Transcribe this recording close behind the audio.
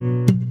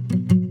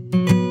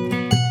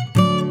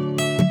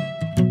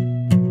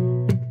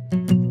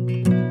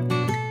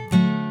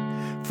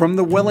From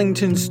the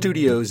Wellington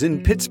Studios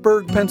in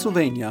Pittsburgh,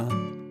 Pennsylvania,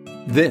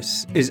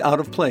 this is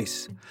Out of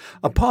Place,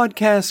 a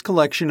podcast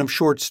collection of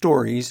short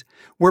stories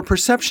where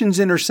perceptions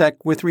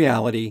intersect with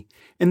reality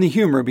and the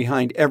humor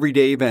behind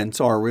everyday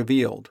events are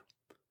revealed.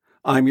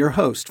 I'm your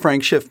host,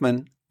 Frank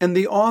Schiffman, and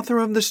the author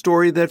of the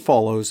story that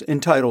follows,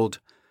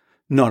 entitled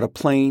Not a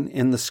Plane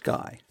in the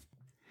Sky.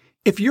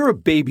 If you're a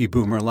baby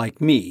boomer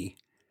like me,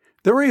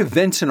 there are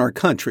events in our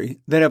country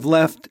that have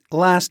left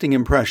lasting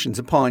impressions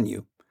upon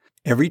you.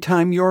 Every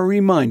time you are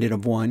reminded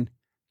of one,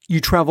 you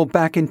travel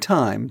back in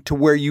time to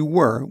where you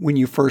were when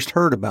you first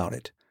heard about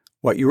it,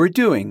 what you were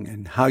doing,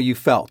 and how you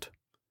felt.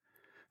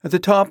 At the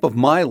top of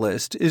my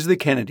list is the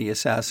Kennedy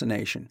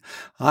assassination.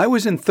 I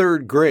was in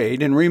third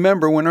grade and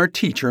remember when our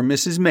teacher,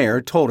 Mrs.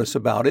 Mayer, told us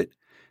about it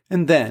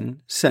and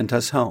then sent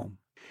us home.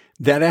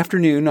 That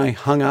afternoon, I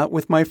hung out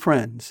with my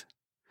friends.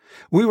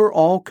 We were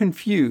all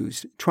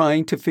confused,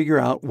 trying to figure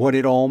out what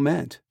it all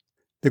meant.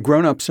 The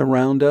grown-ups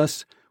around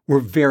us were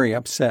very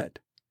upset.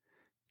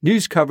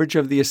 News coverage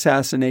of the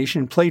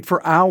assassination played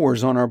for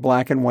hours on our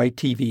black and white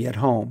TV at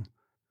home.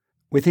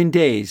 Within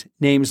days,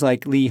 names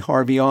like Lee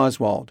Harvey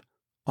Oswald,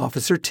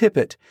 Officer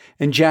Tippit,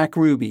 and Jack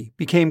Ruby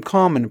became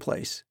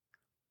commonplace,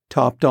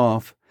 topped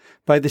off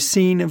by the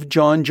scene of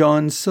John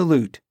John's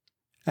salute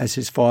as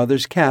his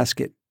father's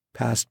casket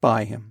passed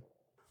by him.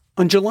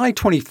 On July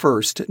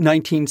 21st,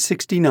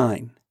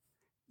 1969,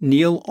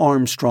 Neil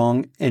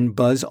Armstrong and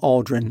Buzz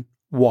Aldrin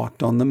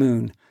walked on the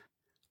moon.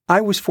 I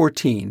was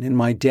 14, and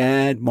my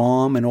dad,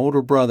 mom, and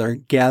older brother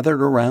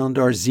gathered around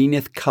our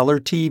Zenith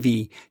color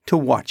TV to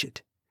watch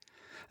it.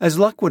 As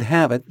luck would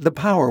have it, the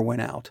power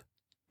went out.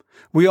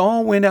 We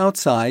all went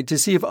outside to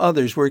see if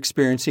others were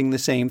experiencing the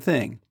same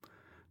thing.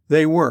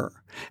 They were,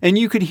 and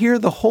you could hear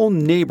the whole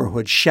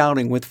neighborhood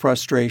shouting with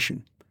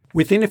frustration.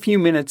 Within a few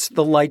minutes,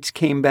 the lights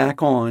came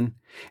back on,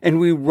 and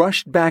we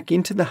rushed back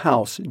into the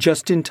house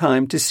just in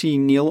time to see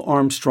Neil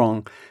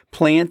Armstrong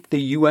plant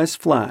the U.S.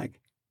 flag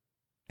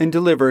and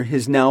deliver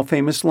his now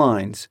famous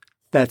lines,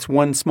 "That's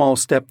one small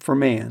step for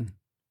man,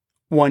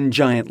 one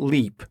giant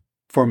leap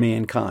for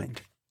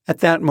mankind." At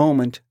that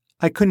moment,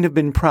 I couldn't have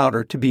been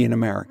prouder to be an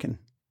American.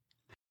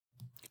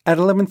 At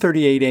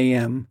 11:38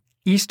 a.m.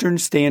 Eastern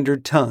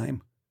Standard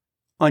Time,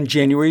 on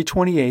January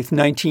 28,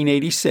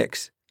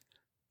 1986,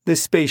 the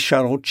Space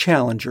Shuttle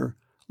Challenger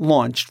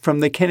launched from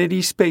the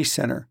Kennedy Space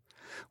Center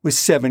with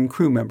 7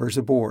 crew members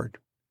aboard.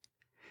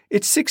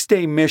 Its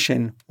 6-day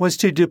mission was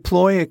to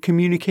deploy a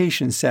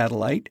communications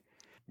satellite,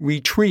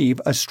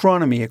 retrieve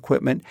astronomy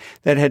equipment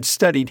that had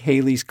studied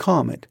Halley's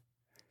Comet,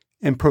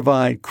 and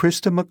provide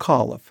Christa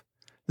McAuliffe,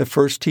 the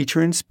first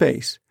teacher in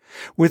space,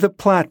 with a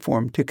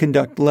platform to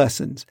conduct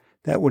lessons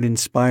that would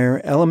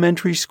inspire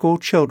elementary school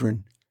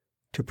children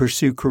to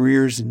pursue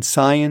careers in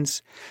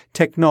science,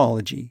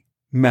 technology,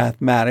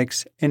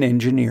 mathematics, and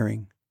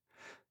engineering.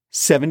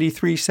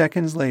 73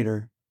 seconds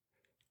later,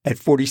 at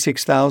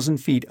 46,000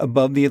 feet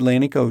above the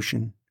Atlantic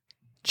Ocean,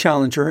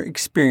 Challenger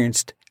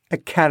experienced a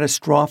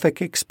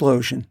catastrophic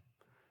explosion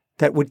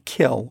that would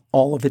kill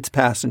all of its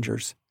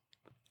passengers.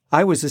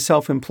 I was a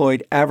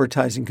self-employed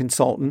advertising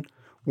consultant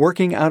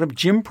working out of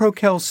Jim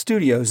Prokel's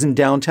studios in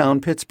downtown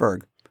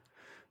Pittsburgh.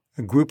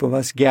 A group of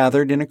us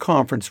gathered in a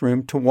conference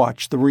room to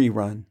watch the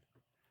rerun.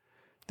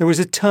 There was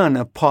a ton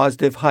of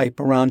positive hype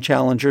around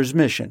Challenger's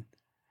mission.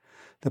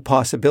 The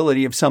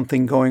possibility of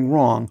something going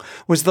wrong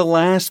was the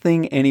last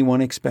thing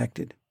anyone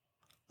expected.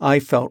 I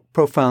felt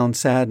profound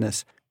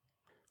sadness.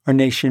 Our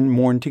nation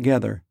mourned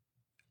together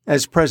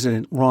as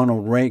President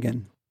Ronald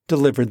Reagan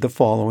delivered the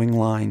following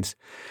lines.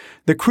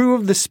 The crew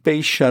of the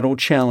Space Shuttle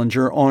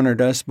Challenger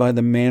honored us by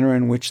the manner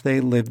in which they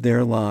lived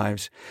their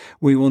lives.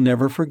 We will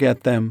never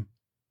forget them,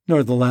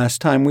 nor the last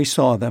time we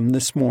saw them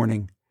this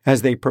morning,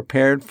 as they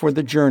prepared for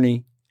the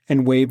journey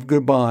and waved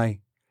goodbye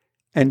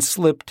and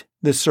slipped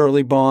the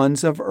surly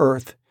bonds of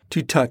earth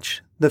to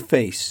touch the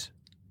face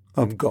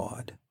of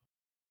God.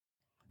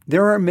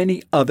 There are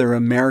many other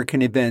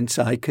American events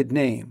I could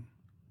name.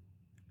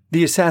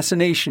 The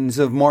assassinations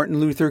of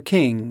Martin Luther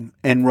King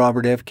and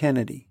Robert F.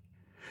 Kennedy.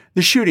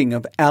 The shooting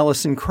of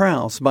Alison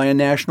Krauss by a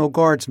National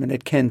Guardsman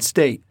at Kent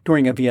State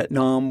during a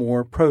Vietnam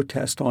War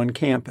protest on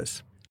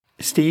campus.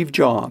 Steve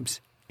Jobs,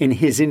 in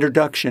his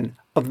introduction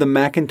of the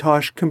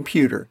Macintosh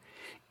computer,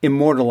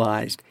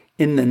 immortalized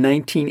in the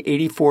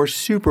 1984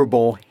 Super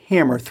Bowl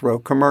hammer throw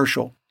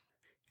commercial.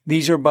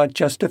 These are but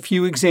just a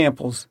few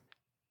examples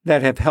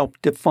that have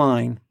helped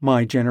define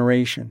my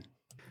generation.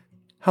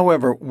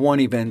 However, one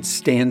event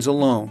stands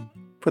alone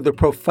for the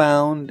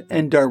profound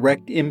and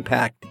direct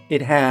impact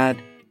it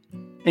had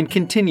and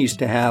continues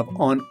to have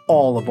on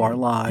all of our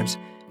lives.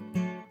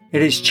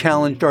 It has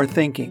challenged our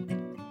thinking.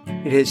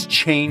 It has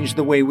changed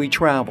the way we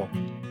travel.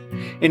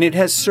 And it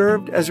has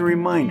served as a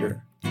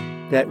reminder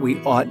that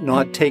we ought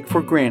not take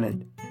for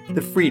granted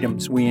the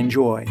freedoms we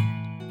enjoy.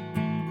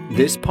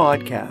 This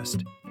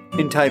podcast,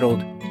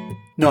 entitled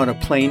Not a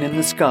Plane in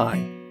the Sky,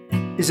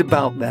 is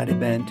about that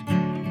event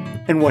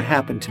and what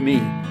happened to me.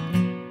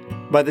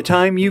 By the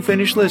time you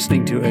finish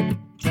listening to it,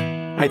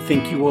 I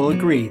think you will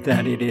agree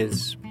that it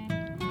is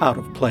out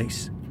of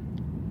place.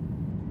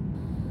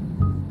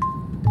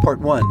 Part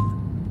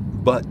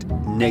 1. Butt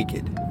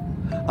naked.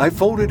 I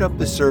folded up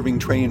the serving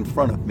tray in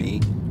front of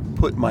me,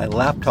 put my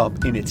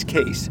laptop in its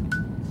case,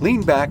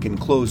 leaned back and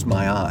closed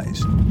my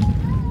eyes.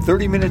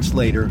 30 minutes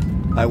later,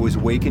 I was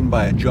wakened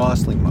by a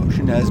jostling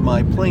motion as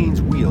my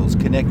plane's wheels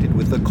connected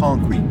with the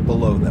concrete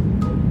below them.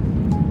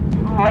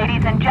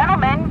 Ladies and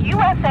gentlemen,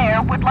 U.S.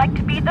 Air would like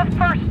to be the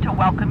first to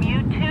welcome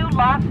you to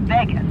Las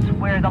Vegas,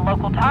 where the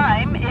local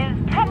time is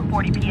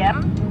 10:40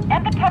 p.m.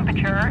 and the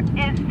temperature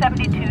is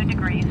 72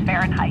 degrees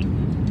Fahrenheit.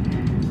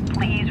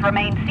 Please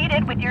remain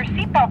seated with your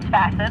seatbelts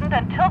fastened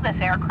until this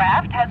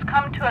aircraft has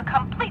come to a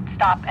complete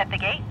stop at the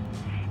gate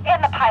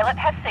and the pilot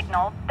has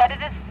signaled that it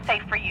is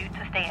safe for you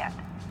to stand.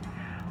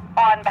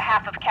 On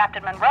behalf of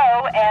Captain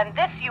Monroe and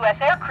this U.S.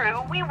 Air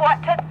crew, we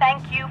want to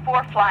thank you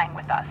for flying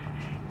with us.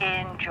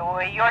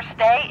 Enjoy your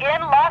stay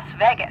in Las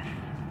Vegas.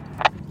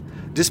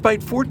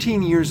 Despite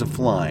 14 years of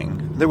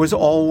flying, there was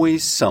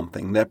always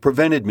something that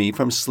prevented me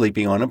from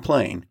sleeping on a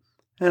plane,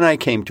 and I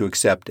came to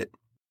accept it.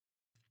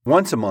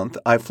 Once a month,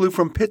 I flew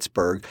from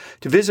Pittsburgh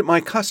to visit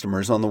my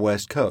customers on the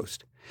West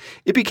Coast.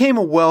 It became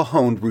a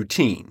well-honed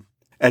routine.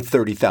 At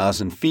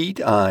 30,000 feet,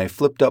 I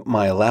flipped up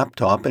my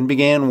laptop and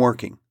began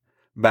working.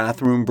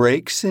 Bathroom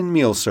breaks and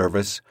meal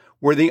service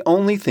were the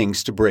only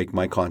things to break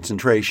my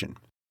concentration.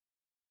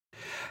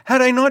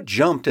 Had I not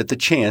jumped at the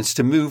chance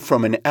to move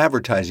from an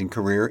advertising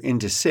career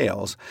into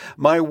sales,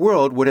 my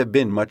world would have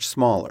been much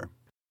smaller.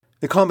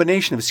 The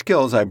combination of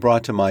skills I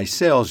brought to my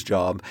sales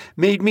job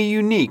made me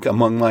unique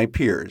among my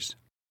peers.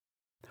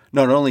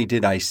 Not only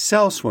did I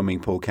sell swimming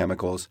pool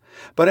chemicals,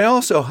 but I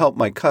also helped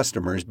my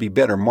customers be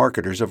better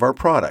marketers of our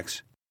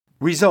products,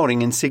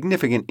 resulting in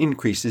significant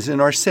increases in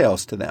our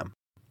sales to them.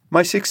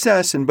 My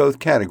success in both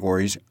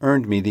categories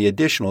earned me the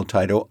additional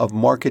title of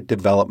Market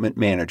Development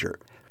Manager,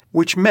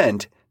 which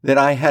meant that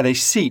I had a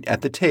seat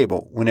at the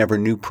table whenever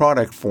new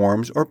product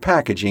forms or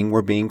packaging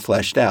were being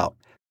fleshed out.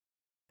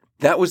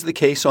 That was the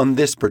case on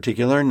this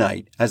particular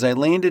night as I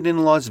landed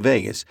in Las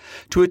Vegas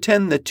to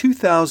attend the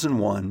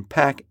 2001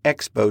 PAC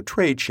Expo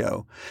trade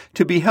show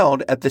to be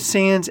held at the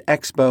Sands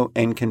Expo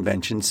and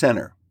Convention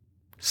Center.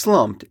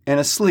 Slumped and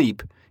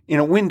asleep in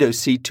a window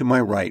seat to my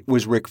right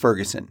was Rick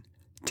Ferguson,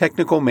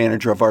 technical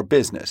manager of our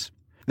business.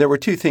 There were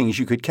two things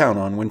you could count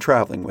on when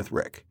traveling with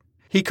Rick.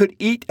 He could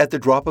eat at the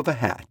drop of a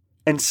hat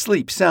and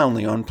sleep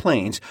soundly on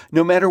planes,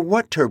 no matter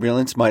what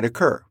turbulence might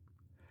occur.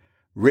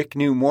 Rick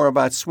knew more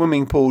about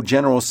swimming pool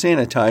general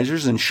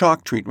sanitizers and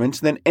shock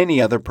treatments than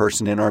any other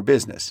person in our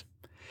business.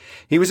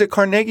 He was a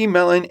Carnegie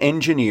Mellon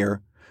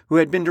engineer who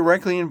had been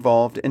directly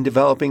involved in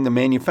developing the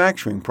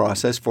manufacturing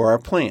process for our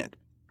plant.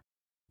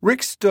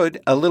 Rick stood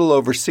a little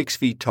over 6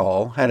 feet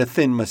tall, had a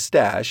thin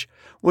mustache,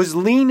 was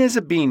lean as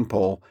a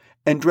beanpole,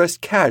 and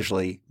dressed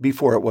casually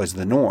before it was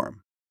the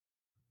norm.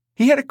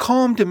 He had a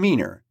calm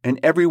demeanor, and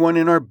everyone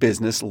in our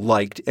business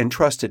liked and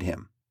trusted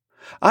him.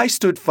 I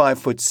stood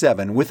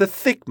 5'7" with a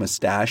thick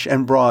mustache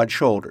and broad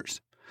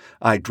shoulders.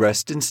 I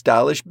dressed in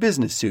stylish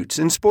business suits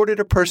and sported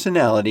a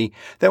personality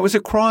that was a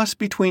cross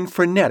between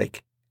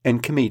frenetic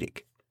and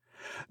comedic.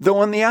 Though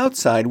on the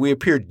outside we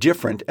appeared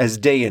different as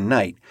day and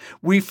night,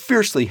 we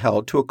fiercely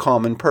held to a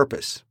common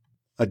purpose,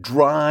 a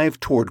drive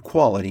toward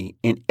quality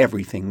in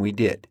everything we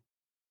did.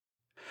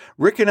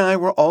 Rick and I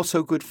were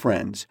also good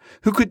friends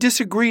who could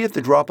disagree at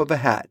the drop of a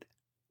hat,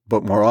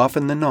 but more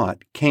often than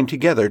not came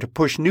together to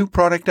push new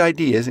product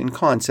ideas and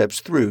concepts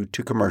through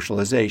to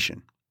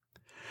commercialization.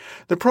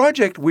 The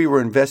project we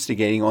were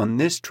investigating on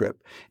this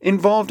trip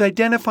involved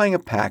identifying a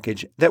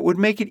package that would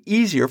make it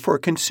easier for a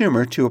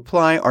consumer to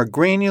apply our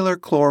granular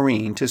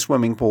chlorine to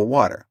swimming pool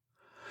water.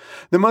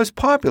 The most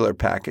popular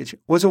package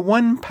was a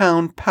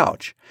 1-pound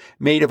pouch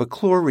made of a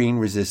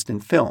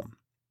chlorine-resistant film.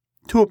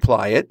 To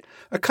apply it,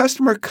 a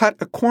customer cut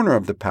a corner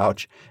of the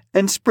pouch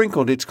and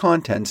sprinkled its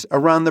contents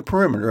around the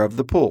perimeter of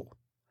the pool.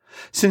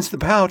 Since the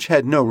pouch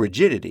had no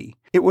rigidity,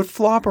 it would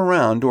flop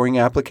around during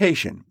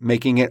application,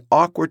 making it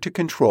awkward to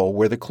control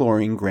where the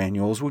chlorine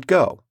granules would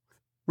go.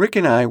 Rick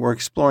and I were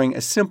exploring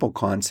a simple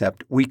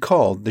concept we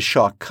called the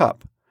shock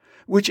cup,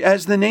 which,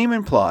 as the name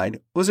implied,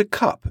 was a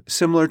cup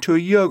similar to a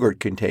yogurt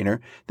container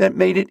that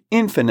made it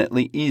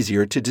infinitely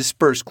easier to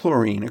disperse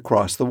chlorine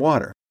across the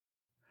water.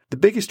 The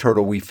biggest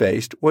hurdle we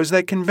faced was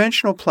that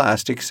conventional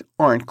plastics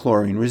aren't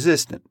chlorine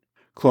resistant.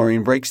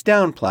 Chlorine breaks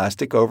down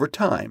plastic over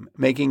time,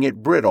 making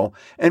it brittle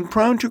and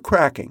prone to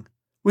cracking.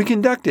 We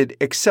conducted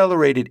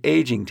accelerated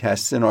aging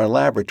tests in our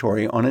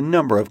laboratory on a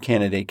number of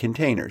candidate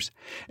containers,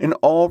 and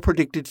all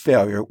predicted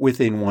failure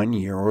within 1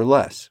 year or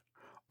less.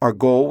 Our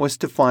goal was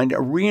to find a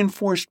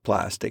reinforced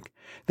plastic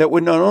that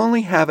would not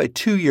only have a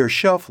 2-year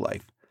shelf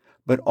life,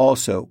 but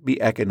also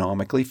be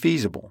economically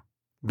feasible.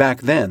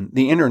 Back then,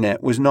 the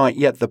internet was not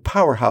yet the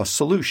powerhouse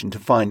solution to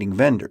finding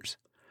vendors.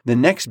 The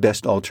next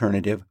best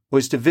alternative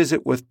was to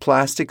visit with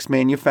plastics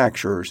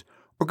manufacturers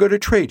or go to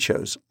trade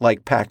shows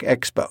like PAC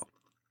Expo.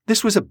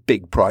 This was a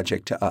big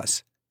project to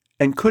us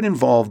and could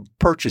involve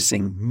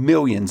purchasing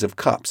millions of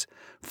cups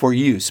for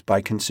use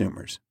by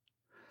consumers.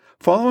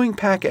 Following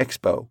PAC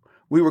Expo,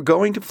 We were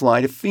going to fly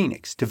to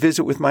Phoenix to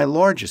visit with my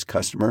largest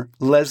customer,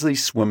 Leslie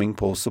Swimming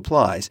Pool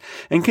Supplies,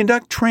 and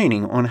conduct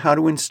training on how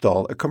to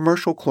install a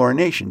commercial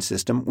chlorination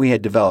system we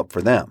had developed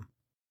for them.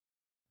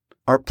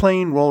 Our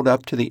plane rolled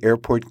up to the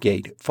airport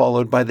gate,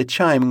 followed by the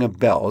chiming of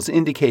bells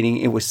indicating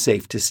it was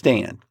safe to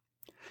stand.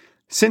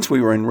 Since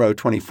we were in row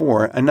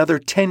 24, another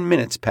 10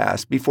 minutes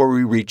passed before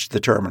we reached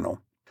the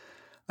terminal.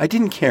 I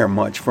didn't care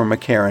much for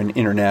McCarran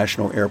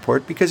International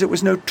Airport because it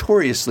was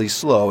notoriously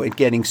slow at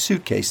getting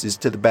suitcases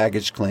to the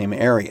baggage claim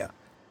area.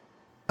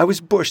 I was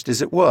bushed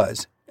as it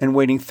was, and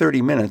waiting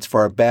 30 minutes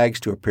for our bags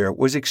to appear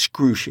was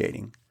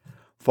excruciating.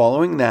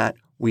 Following that,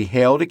 we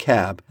hailed a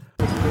cab.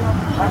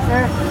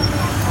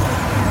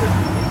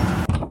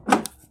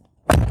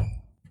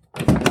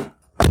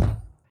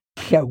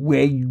 So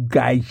where you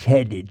guys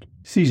headed?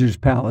 Caesar's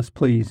Palace,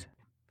 please.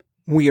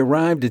 We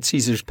arrived at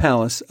Caesar's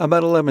Palace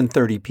about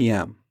 11:30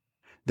 p.m.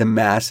 The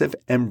massive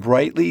and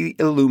brightly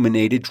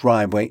illuminated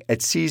driveway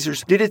at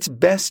Caesar's did its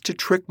best to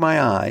trick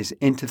my eyes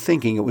into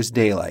thinking it was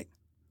daylight,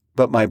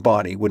 but my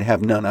body would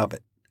have none of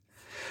it.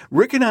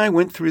 Rick and I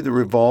went through the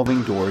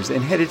revolving doors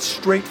and headed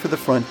straight for the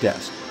front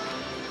desk.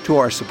 To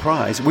our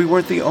surprise, we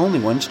weren't the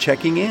only ones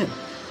checking in.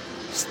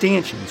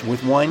 Stanchions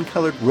with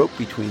wine-colored rope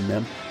between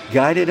them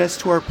guided us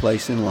to our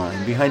place in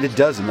line behind a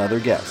dozen other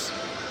guests.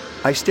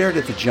 I stared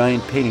at the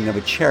giant painting of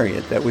a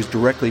chariot that was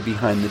directly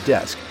behind the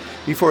desk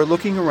before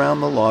looking around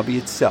the lobby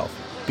itself.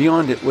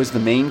 Beyond it was the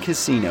main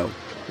casino,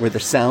 where the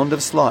sound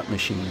of slot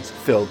machines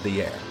filled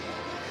the air.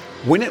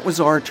 When it was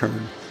our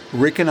turn,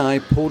 Rick and I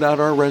pulled out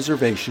our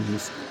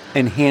reservations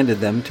and handed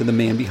them to the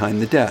man behind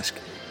the desk.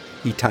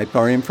 He typed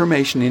our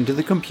information into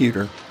the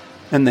computer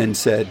and then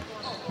said,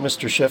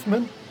 "Mr.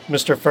 Schiffman?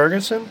 Mr.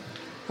 Ferguson?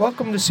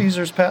 Welcome to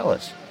Caesar's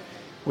Palace.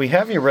 We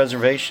have your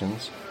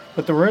reservations,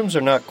 but the rooms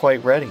are not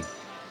quite ready.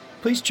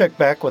 Please check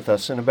back with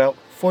us in about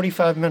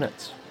 45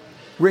 minutes.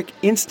 Rick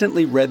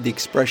instantly read the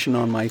expression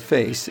on my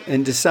face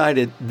and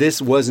decided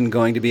this wasn't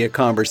going to be a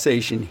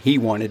conversation he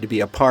wanted to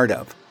be a part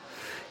of.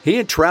 He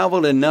had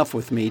traveled enough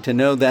with me to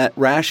know that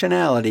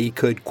rationality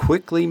could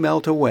quickly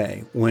melt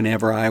away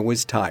whenever I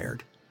was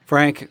tired.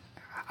 Frank,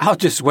 I'll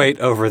just wait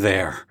over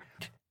there.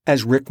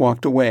 As Rick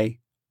walked away,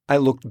 I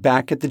looked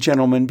back at the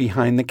gentleman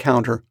behind the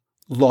counter,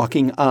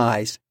 locking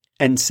eyes,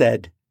 and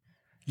said,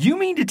 "You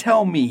mean to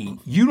tell me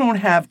you don't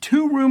have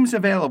 2 rooms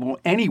available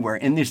anywhere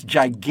in this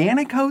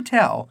gigantic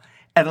hotel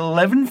at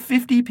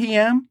 11:50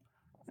 p.m.?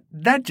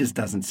 That just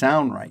doesn't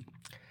sound right."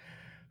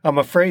 I'm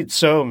afraid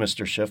so,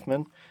 Mr.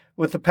 Schiffman.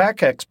 With the Pack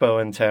Expo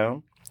in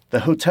town, the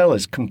hotel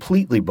is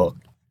completely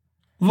booked.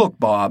 Look,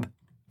 Bob.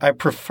 I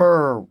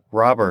prefer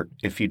Robert,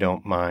 if you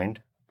don't mind.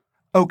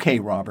 Okay,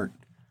 Robert.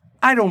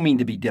 I don't mean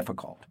to be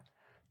difficult,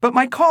 but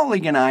my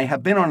colleague and I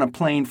have been on a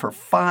plane for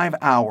 5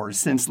 hours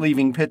since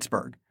leaving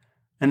Pittsburgh,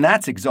 and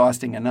that's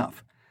exhausting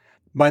enough.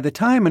 By the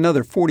time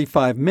another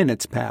 45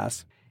 minutes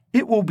pass,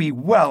 it will be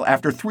well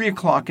after 3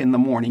 o'clock in the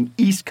morning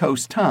East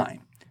Coast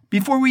time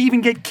before we even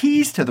get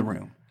keys to the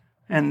room,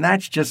 and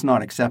that's just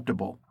not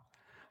acceptable.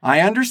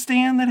 I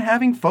understand that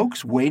having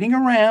folks waiting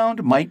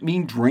around might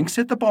mean drinks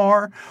at the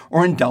bar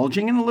or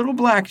indulging in a little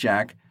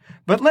blackjack,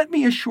 but let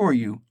me assure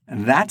you,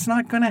 that's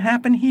not going to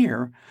happen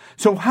here.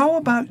 So how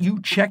about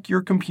you check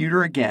your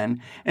computer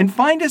again and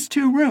find us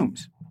 2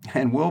 rooms,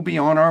 and we'll be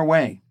on our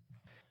way.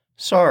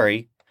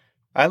 Sorry,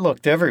 I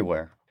looked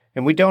everywhere,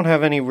 and we don't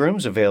have any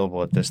rooms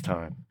available at this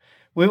time.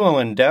 We will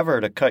endeavor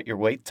to cut your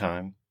wait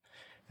time,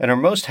 and are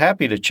most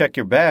happy to check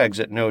your bags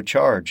at no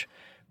charge,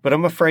 but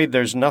I'm afraid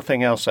there's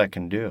nothing else I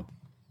can do.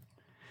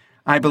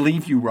 I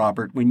believe you,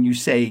 Robert, when you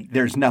say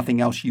there's nothing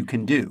else you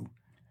can do,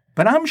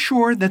 but I'm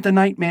sure that the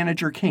night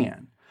manager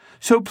can.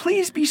 So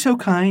please be so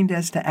kind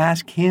as to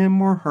ask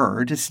him or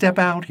her to step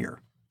out here.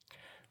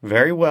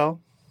 Very well.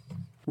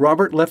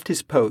 Robert left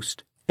his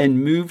post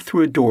and moved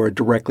through a door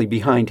directly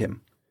behind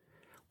him.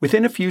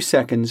 Within a few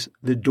seconds,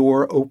 the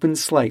door opened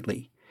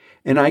slightly,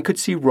 and I could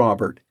see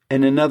Robert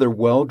and another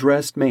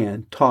well-dressed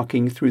man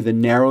talking through the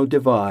narrow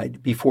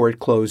divide before it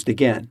closed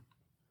again.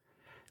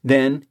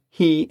 Then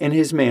he and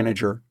his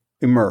manager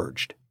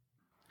emerged.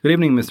 Good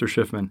evening, Mr.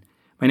 Schiffman.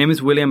 My name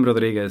is William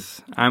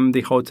Rodriguez. I'm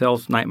the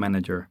hotel's night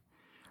manager.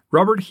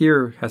 Robert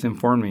here has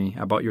informed me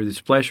about your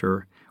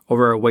displeasure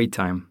over our wait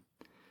time.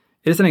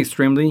 It is an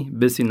extremely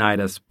busy night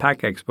as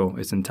Pack Expo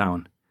is in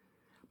town.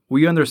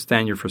 We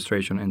understand your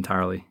frustration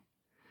entirely.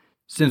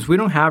 Since we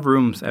don't have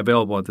rooms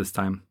available at this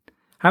time,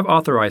 I have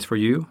authorized for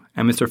you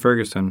and Mr.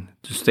 Ferguson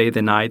to stay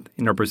the night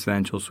in our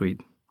presidential suite.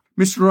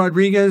 Mr.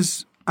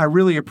 Rodriguez, I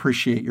really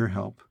appreciate your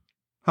help.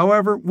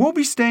 However, we'll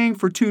be staying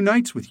for 2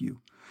 nights with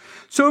you.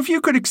 So if you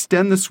could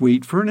extend the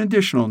suite for an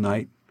additional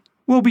night,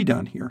 we'll be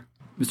done here.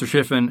 Mr.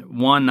 Schiffman,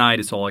 1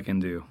 night is all I can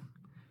do.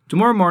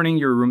 Tomorrow morning,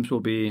 your rooms will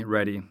be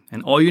ready,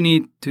 and all you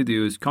need to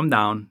do is come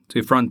down to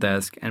the front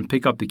desk and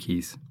pick up the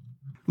keys.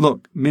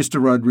 Look,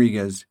 Mr.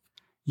 Rodriguez,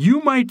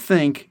 you might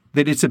think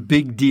that it's a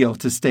big deal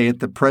to stay at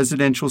the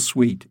presidential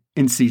suite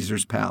in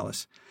Caesar's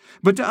Palace.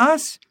 But to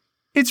us,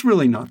 it's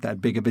really not that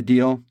big of a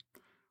deal.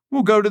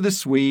 We'll go to the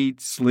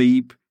suite,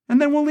 sleep,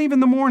 and then we'll leave in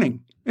the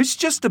morning. It's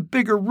just a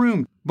bigger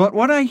room. But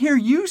what I hear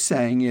you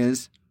saying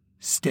is,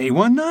 stay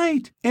one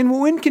night, and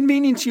we'll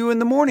inconvenience you in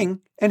the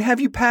morning and have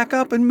you pack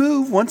up and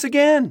move once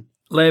again.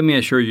 Let me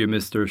assure you,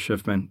 Mr.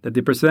 Schiffman, that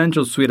the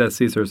presidential suite at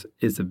Caesars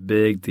is a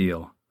big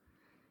deal.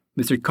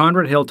 Mr.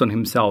 Conrad Hilton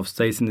himself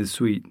stays in the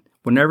suite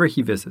whenever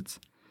he visits.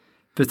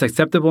 If it's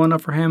acceptable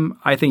enough for him,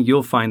 I think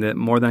you'll find it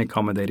more than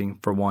accommodating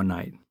for one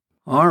night.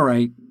 All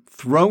right,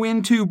 throw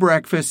in 2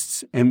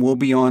 breakfasts and we'll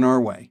be on our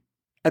way.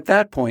 At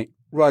that point,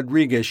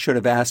 Rodriguez should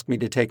have asked me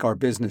to take our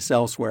business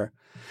elsewhere,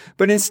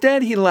 but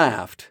instead he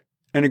laughed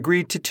and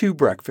agreed to 2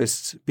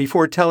 breakfasts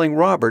before telling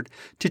Robert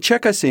to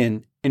check us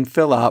in and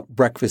fill out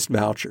breakfast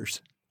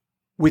vouchers.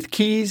 With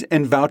keys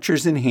and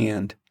vouchers in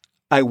hand,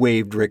 I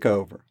waved Rick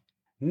over.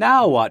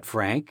 Now what,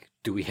 Frank?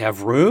 Do we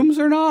have rooms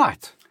or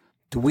not?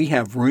 Do we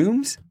have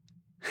rooms?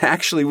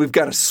 Actually, we've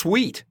got a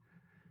suite,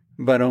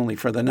 but only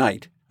for the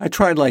night. I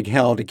tried like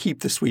hell to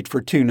keep the suite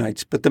for 2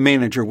 nights, but the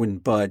manager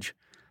wouldn't budge,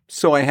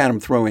 so I had him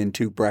throw in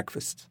 2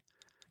 breakfasts.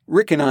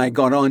 Rick and I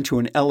got onto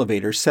an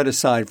elevator set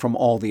aside from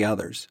all the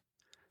others.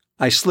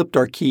 I slipped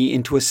our key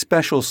into a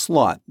special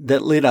slot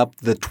that lit up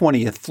the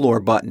 20th floor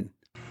button.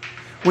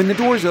 When the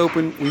doors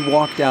opened, we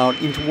walked out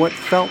into what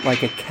felt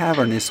like a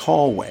cavernous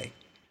hallway.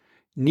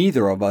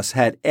 Neither of us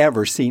had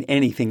ever seen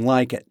anything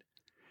like it.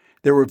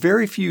 There were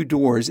very few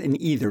doors in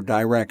either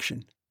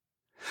direction.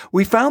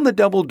 We found the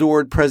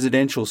double-doored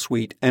presidential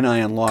suite and I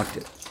unlocked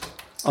it.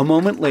 A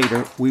moment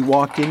later, we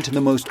walked into the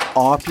most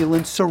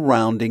opulent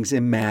surroundings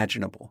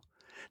imaginable.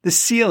 The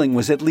ceiling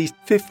was at least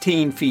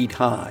 15 feet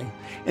high,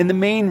 and the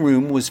main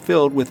room was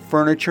filled with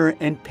furniture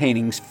and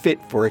paintings fit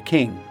for a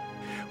king.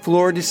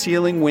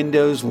 Floor-to-ceiling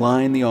windows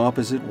lined the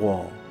opposite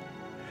wall.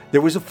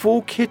 There was a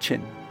full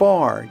kitchen,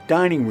 bar,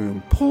 dining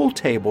room, pool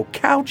table,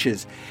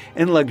 couches,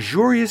 and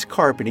luxurious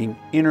carpeting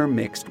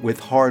intermixed with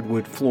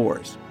hardwood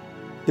floors.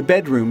 The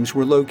bedrooms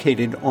were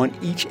located on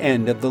each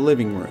end of the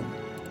living room.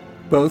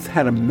 Both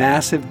had a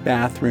massive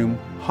bathroom,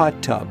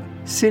 hot tub,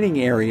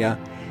 sitting area,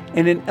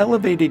 and an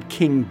elevated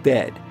king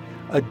bed,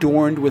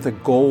 adorned with a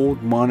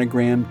gold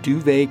monogram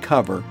duvet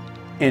cover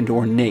and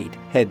ornate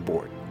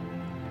headboard.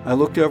 I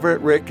looked over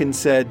at Rick and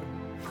said,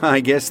 I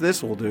guess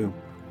this will do.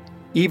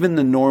 Even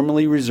the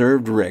normally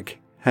reserved Rick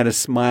had a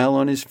smile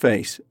on his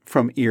face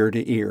from ear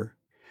to ear.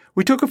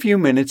 We took a few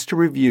minutes to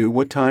review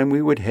what time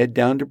we would head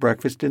down to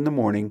breakfast in the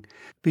morning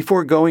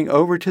before going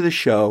over to the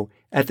show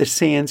at the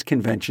Sands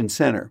Convention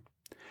Center.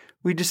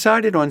 We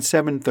decided on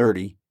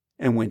 7:30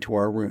 and went to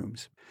our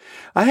rooms.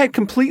 I had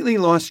completely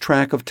lost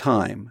track of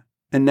time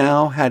and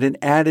now had an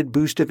added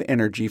boost of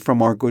energy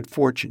from our good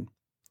fortune.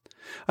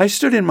 I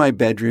stood in my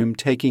bedroom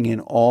taking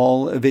in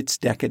all of its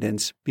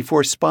decadence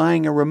before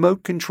spying a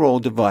remote control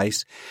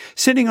device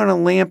sitting on a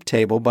lamp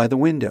table by the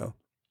window.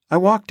 I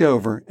walked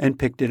over and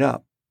picked it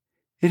up.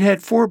 It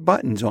had 4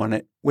 buttons on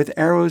it with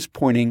arrows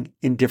pointing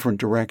in different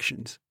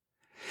directions.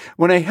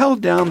 When I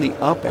held down the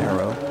up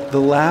arrow,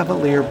 the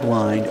lavalier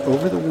blind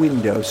over the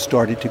window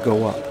started to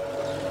go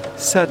up.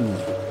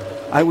 Suddenly,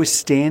 I was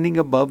standing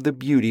above the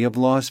beauty of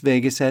Las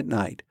Vegas at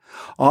night,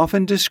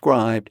 often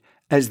described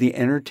as the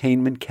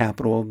entertainment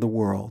capital of the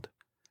world.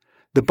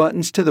 The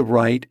buttons to the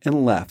right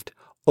and left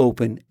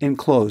opened and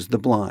closed the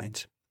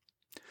blinds.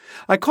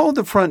 I called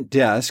the front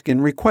desk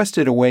and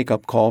requested a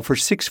wake-up call for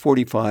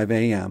 6:45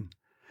 a.m.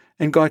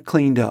 and got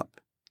cleaned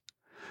up.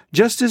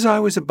 Just as I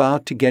was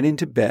about to get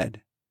into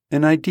bed,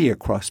 an idea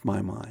crossed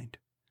my mind.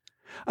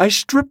 I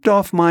stripped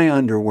off my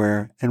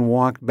underwear and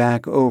walked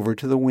back over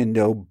to the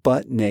window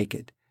butt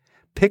naked,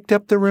 picked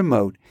up the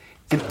remote,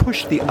 and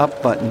pushed the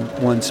up button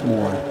once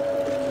more.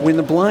 When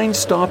the blind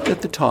stopped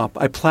at the top,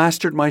 I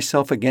plastered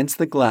myself against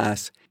the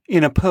glass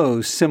in a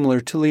pose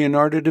similar to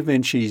Leonardo da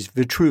Vinci's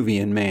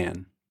Vitruvian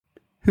Man.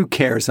 Who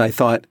cares, I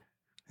thought.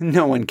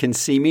 No one can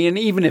see me, and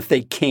even if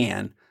they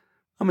can,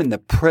 I'm in the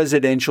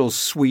presidential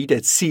suite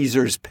at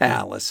Caesar's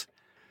Palace.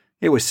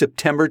 It was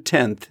September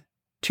 10th,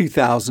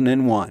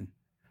 2001,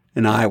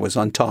 and I was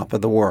on top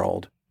of the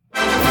world.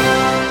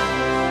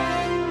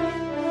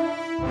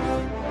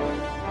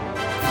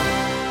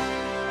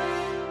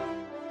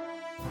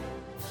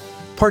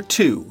 Part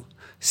 2,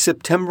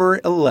 September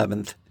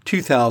 11th,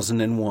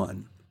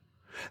 2001.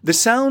 The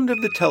sound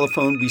of the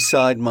telephone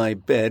beside my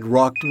bed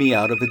rocked me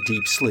out of a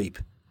deep sleep.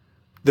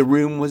 The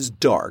room was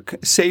dark,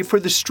 save for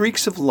the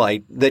streaks of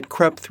light that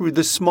crept through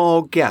the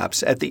small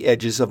gaps at the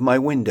edges of my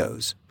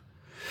windows.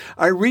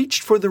 I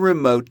reached for the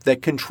remote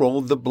that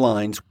controlled the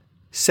blinds.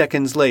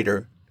 Seconds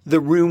later, the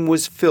room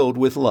was filled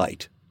with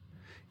light.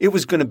 It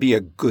was going to be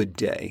a good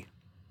day.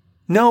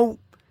 No,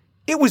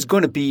 it was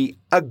going to be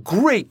a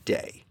great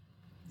day.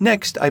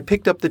 Next, I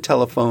picked up the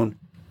telephone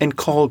and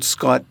called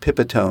Scott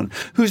Pipitone,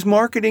 whose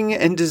marketing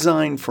and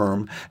design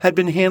firm had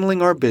been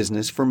handling our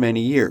business for many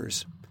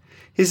years.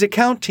 His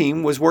account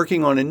team was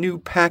working on a new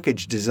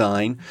package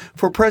design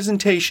for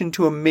presentation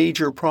to a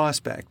major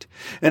prospect,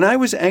 and I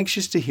was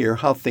anxious to hear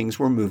how things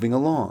were moving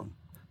along.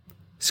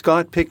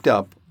 Scott picked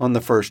up on the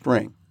first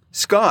ring.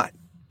 Scott,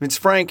 it's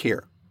Frank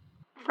here.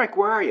 Frank,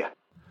 where are you?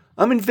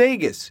 I'm in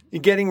Vegas,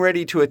 getting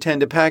ready to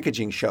attend a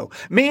packaging show.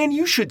 Man,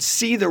 you should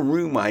see the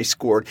room I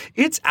scored.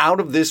 It's out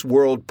of this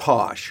world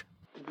posh.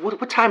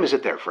 What time is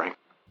it there, Frank?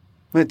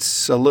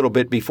 It's a little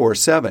bit before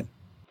 7.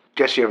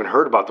 Guess you haven't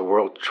heard about the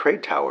World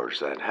Trade Towers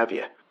then, have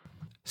you?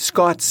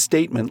 Scott's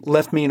statement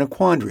left me in a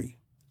quandary.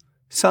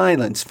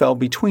 Silence fell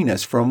between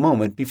us for a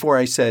moment before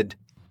I said,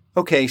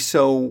 "Okay,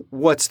 so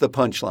what's the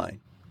punchline?"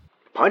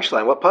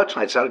 Punchline? What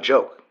punchline? It's not a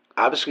joke.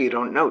 Obviously you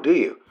don't know, do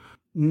you?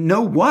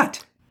 No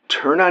what?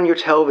 Turn on your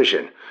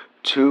television.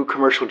 2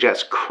 commercial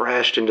jets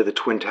crashed into the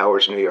Twin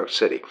Towers in New York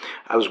City.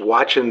 I was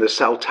watching the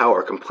South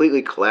Tower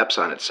completely collapse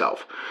on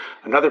itself.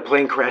 Another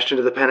plane crashed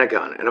into the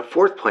Pentagon, and a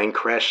 4th plane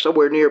crashed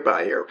somewhere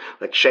nearby here,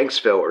 like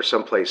Shanksville or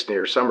someplace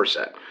near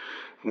Somerset.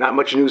 Not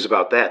much news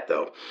about that,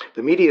 though.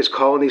 The media is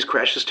calling these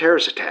crashes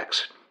terrorist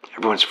attacks.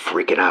 Everyone's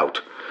freaking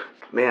out.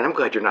 Man, I'm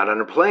glad you're not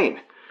on a plane.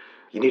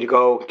 You need to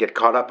go get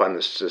caught up on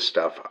this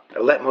stuff. I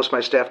let most of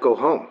my staff go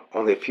home.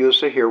 Only a few of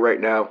us are here right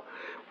now.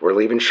 We're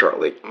leaving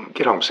shortly.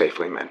 Get home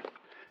safely, men.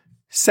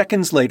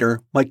 Seconds later,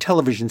 my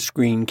television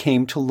screen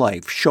came to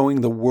life,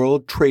 showing the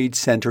World Trade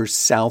Center's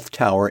South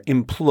Tower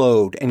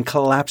implode and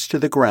collapse to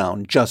the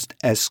ground, just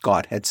as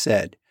Scott had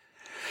said.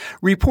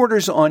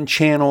 Reporters on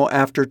channel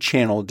after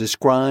channel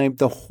described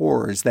the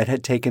horrors that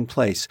had taken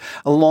place,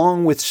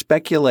 along with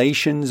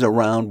speculations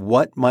around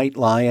what might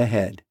lie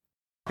ahead.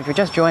 If you're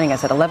just joining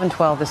us at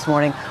 11:12 this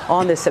morning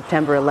on this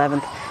September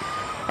 11th,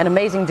 an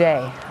amazing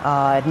day.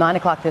 At 9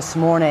 o'clock this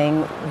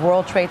morning,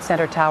 World Trade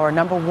Center Tower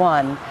number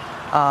 1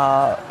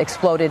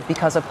 exploded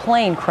because a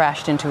plane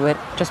crashed into it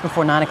just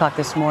before 9 o'clock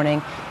this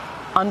morning.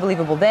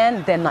 Unbelievable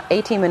then. Then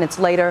 18 minutes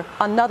later,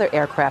 another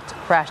aircraft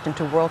crashed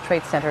into World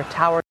Trade Center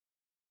Tower.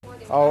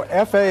 Oh,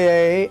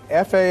 FAA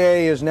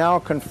is now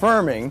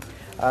confirming,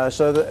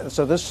 so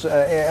this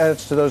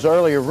adds to those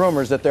earlier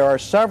rumors that there are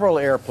several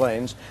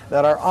airplanes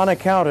that are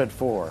unaccounted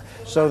for.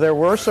 So there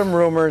were some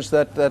rumors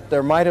that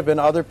there might have been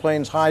other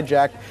planes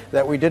hijacked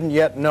that we didn't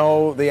yet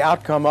know the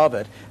outcome of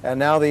it. And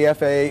now the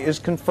FAA is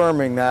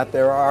confirming that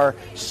there are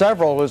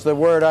several, is the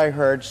word I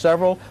heard,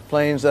 several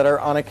planes that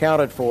are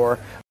unaccounted for.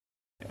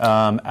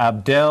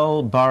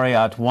 Abdel Bari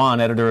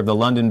Atwan, editor of the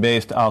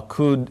London-based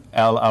Al-Qud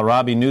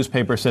Al-Arabi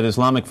newspaper, said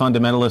Islamic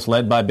fundamentalists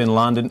led by bin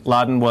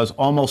Laden was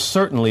almost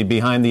certainly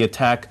behind the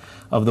attack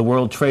of the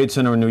World Trade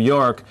Center in New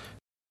York.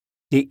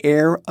 The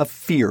air of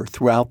fear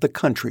throughout the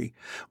country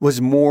was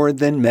more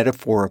than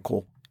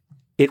metaphorical.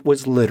 It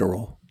was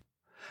literal.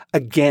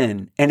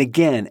 Again and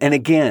again and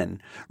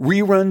again,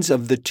 reruns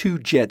of the 2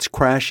 jets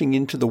crashing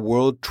into the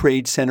World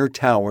Trade Center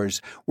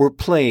towers were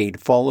played,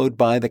 followed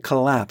by the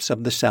collapse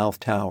of the South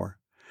Tower.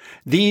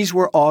 These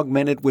were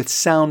augmented with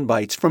sound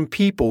bites from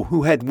people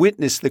who had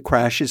witnessed the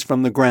crashes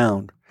from the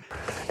ground.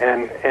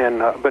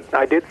 But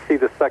I did see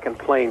the second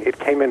plane. It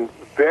came in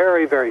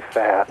very, very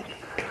fast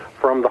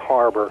from the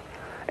harbor,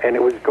 and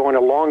it was going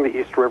along the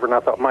East River, and I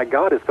thought, my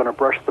God, it's going to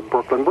brush the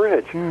Brooklyn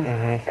Bridge.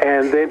 Mm-hmm.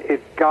 And then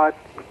it got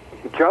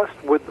just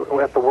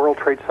at the World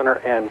Trade Center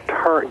and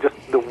turned, just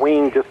the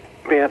wing just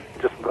bent,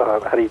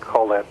 how do you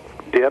call that?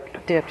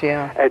 Dipped,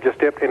 yeah. It just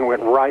dipped and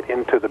went right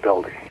into the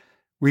building.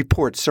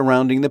 Reports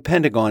surrounding the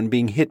Pentagon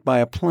being hit by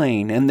a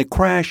plane and the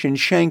crash in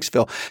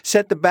Shanksville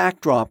set the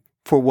backdrop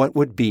for what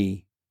would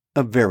be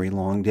a very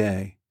long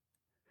day.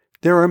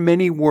 There are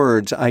many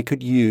words I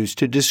could use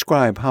to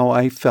describe how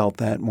I felt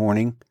that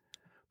morning,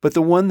 but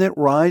the one that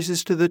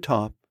rises to the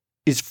top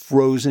is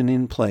frozen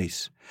in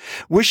place,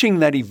 wishing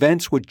that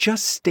events would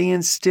just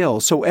stand still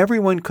so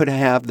everyone could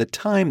have the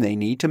time they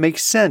need to make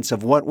sense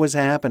of what was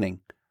happening.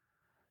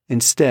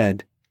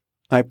 Instead,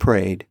 I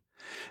prayed.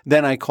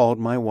 Then I called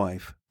my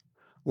wife.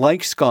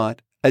 Like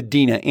Scott,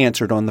 Adina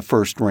answered on the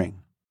first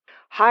ring.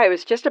 Hi, I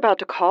was just about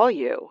to call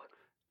you.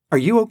 Are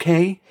you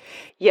okay?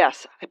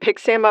 Yes, I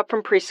picked Sam up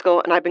from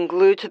preschool and I've been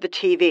glued to the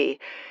TV.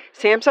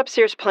 Sam's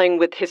upstairs playing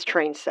with his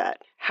train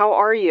set. How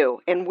are you?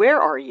 And where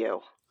are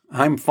you?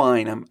 I'm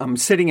fine. I'm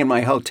sitting in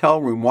my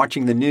hotel room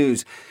watching the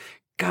news.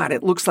 God,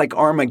 it looks like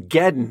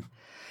Armageddon.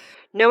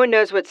 No one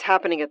knows what's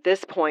happening at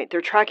this point. They're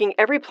tracking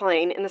every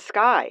plane in the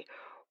sky.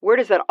 Word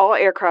is that all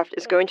aircraft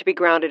is going to be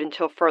grounded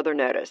until further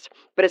notice.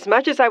 But as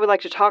much as I would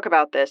like to talk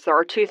about this, there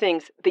are 2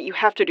 things that you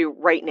have to do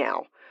right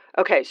now.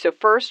 Okay, so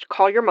first,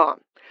 call your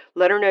mom.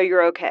 Let her know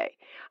you're okay.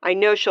 I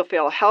know she'll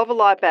feel a hell of a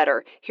lot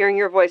better hearing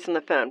your voice on the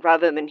phone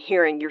rather than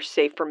hearing you're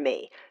safe from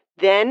me.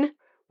 Then,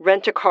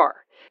 rent a car.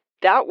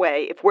 That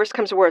way, if worse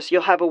comes to worse,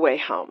 you'll have a way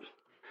home.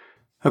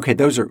 Okay,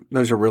 those are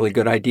really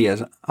good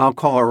ideas. I'll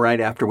call her right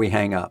after we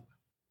hang up.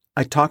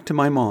 I talked to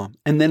my mom,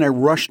 and then I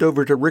rushed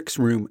over to Rick's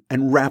room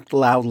and rapped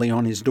loudly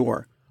on his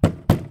door.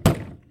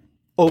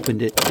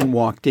 Opened it and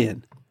walked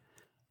in.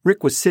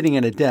 Rick was sitting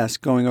at a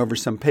desk going over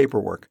some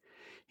paperwork.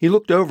 He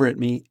looked over at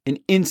me and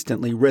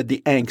instantly read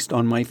the angst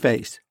on my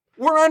face.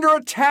 We're under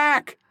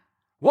attack!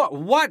 What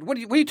are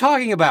you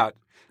talking about?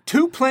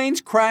 2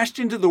 planes crashed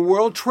into the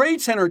World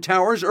Trade Center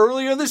towers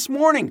earlier this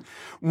morning.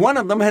 One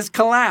of them has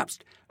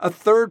collapsed. A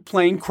third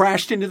plane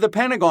crashed into the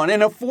Pentagon,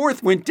 and a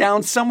fourth went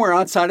down somewhere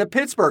outside of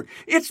Pittsburgh.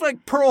 It's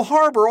like Pearl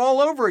Harbor all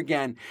over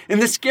again.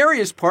 And the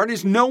scariest part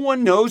is no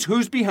one knows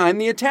who's behind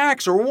the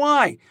attacks or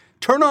why.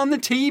 Turn on the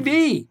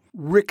TV.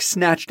 Rick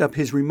snatched up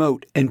his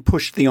remote and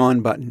pushed the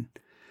on button.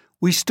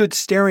 We stood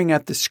staring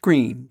at the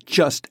screen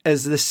just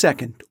as the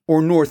second,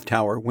 or North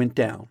Tower, went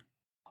down.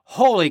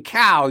 Holy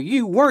cow,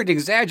 you weren't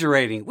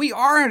exaggerating. We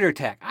are under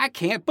attack. I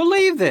can't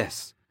believe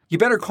this. You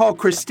better call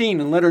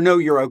Christine and let her know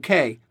you're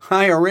okay.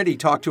 I already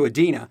talked to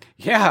Adina.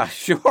 Yeah,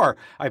 sure.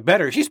 I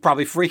better. She's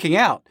probably freaking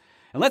out.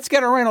 And let's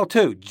get a rental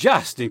too,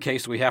 just in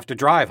case we have to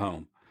drive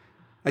home.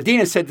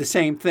 Adina said the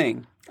same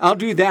thing. I'll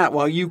do that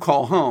while you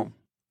call home.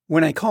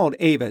 When I called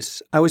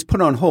Avis, I was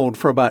put on hold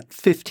for about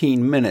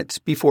 15 minutes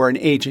before an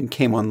agent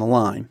came on the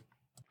line.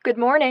 Good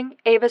morning,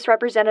 Avis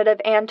representative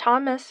Ann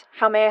Thomas.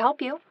 How may I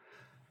help you?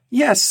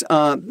 Yes,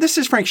 this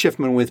is Frank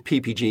Schiffman with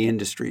PPG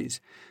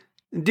Industries.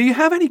 Do you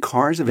have any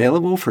cars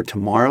available for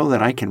tomorrow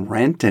that I can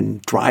rent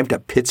and drive to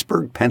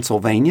Pittsburgh,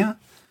 Pennsylvania?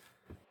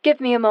 Give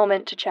me a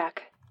moment to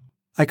check.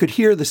 I could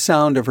hear the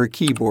sound of her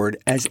keyboard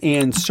as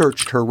Ann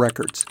searched her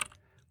records.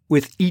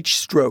 With each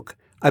stroke,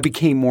 I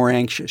became more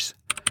anxious.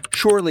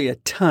 Surely a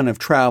ton of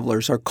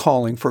travelers are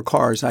calling for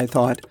cars, I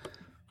thought.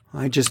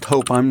 I just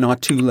hope I'm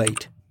not too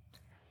late.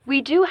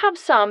 We do have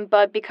some,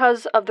 but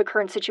because of the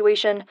current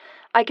situation,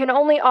 I can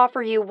only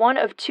offer you one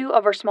of two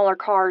of our smaller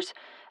cars,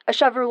 a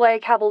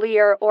Chevrolet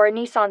Cavalier or a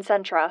Nissan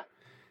Sentra.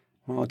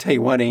 Well, I'll tell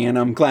you what, Ann,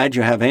 I'm glad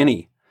you have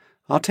any.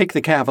 I'll take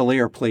the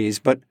Cavalier, please,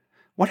 but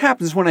what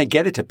happens when I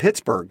get it to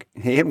Pittsburgh?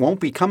 It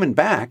won't be coming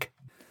back.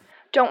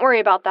 Don't worry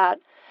about that.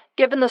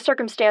 Given the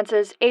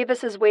circumstances,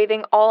 Avis is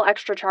waiving all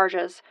extra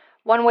charges.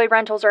 One-way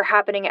rentals are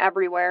happening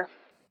everywhere.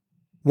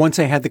 Once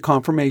I had the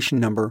confirmation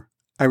number,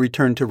 I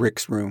returned to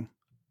Rick's room.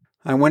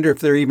 I wonder if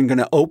they're even going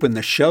to open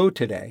the show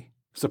today.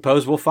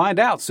 Suppose we'll find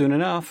out soon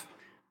enough.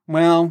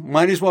 Well,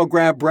 might as well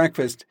grab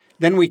breakfast.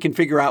 Then we can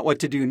figure out what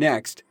to do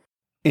next.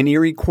 An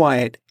eerie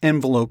quiet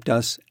enveloped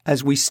us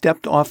as we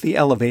stepped off the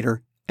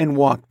elevator and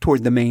walked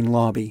toward the main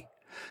lobby.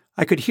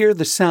 I could hear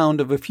the sound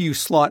of a few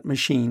slot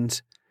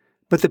machines,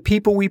 but the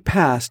people we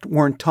passed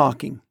weren't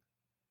talking.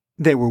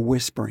 They were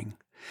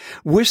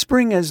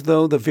whispering as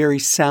though the very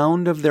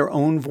sound of their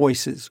own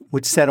voices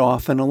would set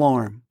off an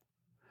alarm.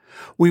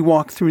 We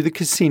walked through the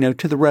casino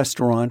to the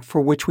restaurant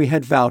for which we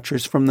had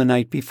vouchers from the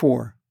night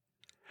before.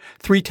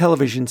 3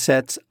 television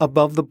sets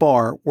above the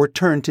bar were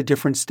turned to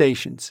different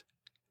stations.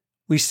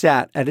 We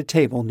sat at a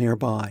table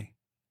nearby.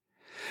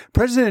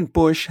 President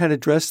Bush had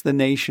addressed the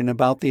nation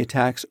about the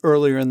attacks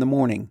earlier in the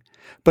morning,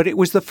 but it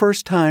was the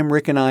first time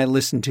Rick and I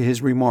listened to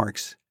his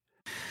remarks.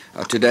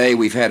 Today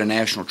we've had a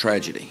national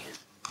tragedy.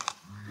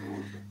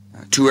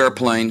 2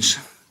 airplanes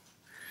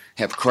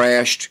have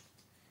crashed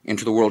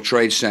into the World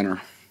Trade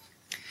Center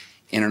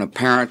in an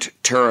apparent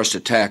terrorist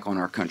attack on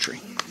our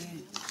country.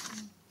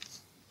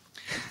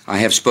 I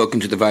have spoken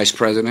to the Vice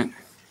President,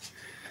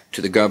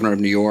 to the Governor of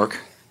New York,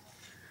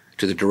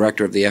 to the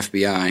Director of the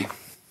FBI,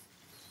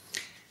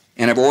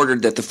 and have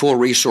ordered that the full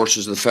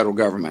resources of the federal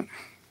government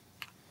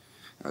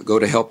go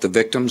to help the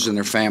victims and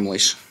their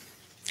families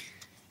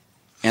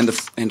and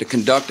to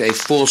conduct a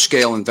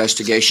full-scale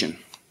investigation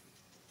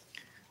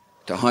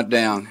to hunt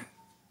down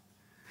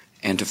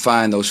and to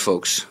find those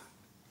folks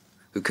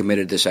who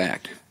committed this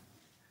act.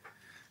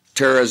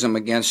 Terrorism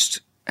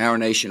against our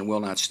nation will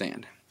not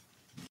stand.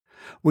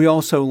 We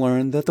also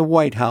learned that the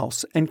White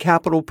House and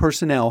Capitol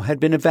personnel had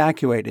been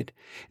evacuated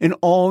and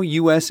all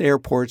U.S.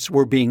 airports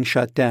were being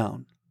shut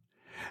down.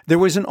 There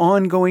was an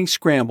ongoing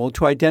scramble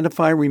to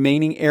identify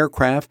remaining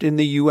aircraft in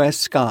the U.S.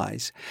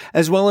 skies,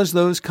 as well as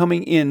those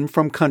coming in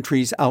from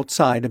countries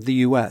outside of the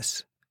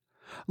U.S.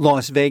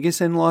 Las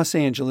Vegas and Los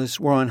Angeles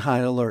were on high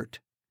alert.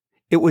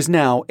 It was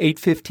now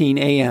 8:15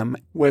 a.m.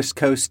 West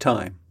Coast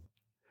time.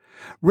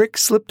 Rick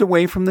slipped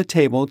away from the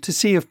table to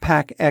see if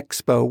Pack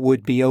Expo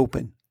would be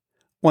open.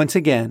 Once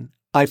again,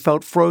 I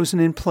felt frozen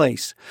in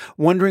place,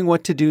 wondering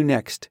what to do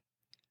next.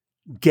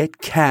 Get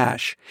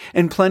cash,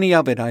 and plenty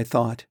of it, I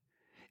thought.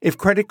 If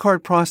credit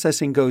card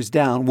processing goes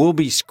down, we'll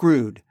be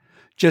screwed.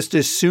 Just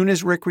as soon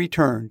as Rick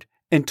returned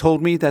and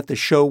told me that the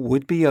show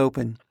would be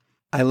open,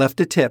 I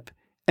left a tip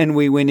and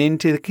we went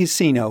into the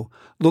casino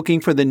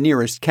looking for the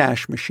nearest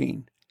cash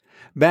machine.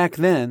 Back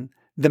then,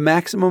 the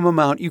maximum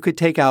amount you could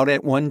take out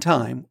at one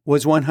time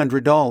was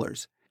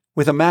 $100,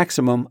 with a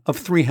maximum of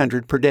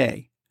 $300 per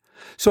day.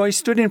 So I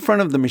stood in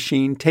front of the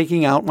machine,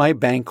 taking out my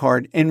bank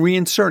card and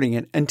reinserting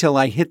it until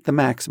I hit the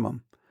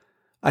maximum.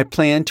 I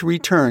planned to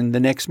return the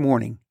next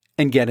morning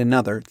and get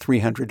another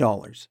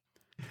 $300.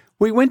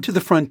 We went to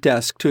the front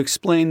desk to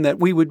explain that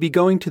we would be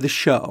going to the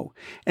show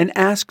and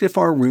asked if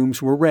our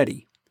rooms were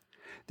ready.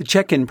 The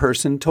check-in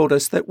person told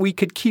us that we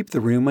could keep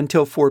the room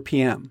until 4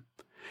 p.m.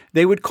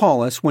 They would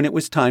call us when it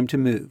was time to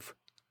move.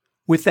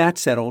 With that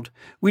settled,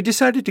 we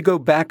decided to go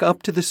back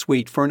up to the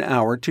suite for an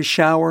hour to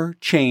shower,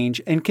 change,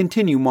 and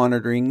continue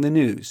monitoring the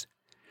news.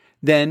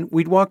 Then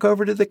we'd walk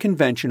over to the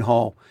convention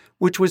hall,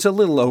 which was a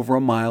little over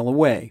a mile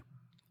away.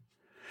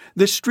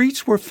 The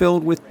streets were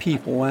filled with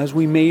people as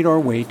we made our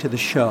way to the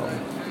show.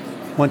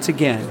 Once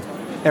again,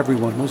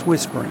 Everyone was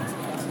whispering.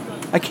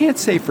 I can't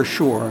say for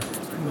sure,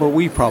 but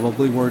we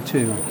probably were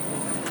too.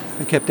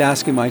 I kept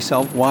asking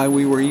myself why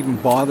we were even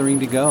bothering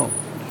to go.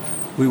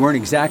 We weren't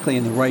exactly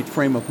in the right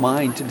frame of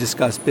mind to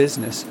discuss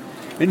business,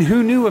 and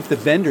who knew if the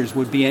vendors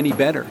would be any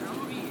better?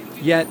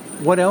 Yet,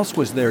 what else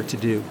was there to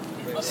do?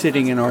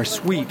 Sitting in our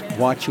suite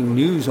watching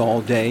news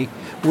all day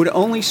would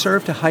only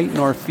serve to heighten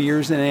our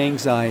fears and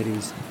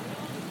anxieties.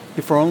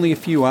 If for only a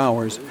few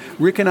hours,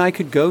 Rick and I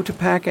could go to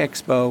PAC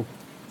Expo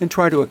and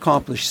try to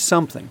accomplish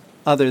something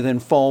other than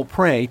fall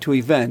prey to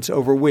events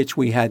over which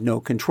we had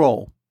no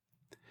control.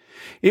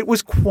 It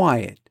was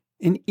quiet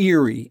and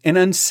eerie and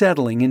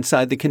unsettling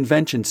inside the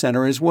convention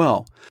center as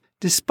well,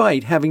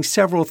 despite having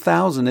several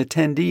thousand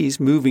attendees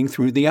moving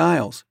through the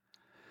aisles.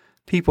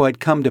 People had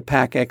come to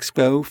PAC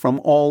Expo from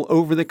all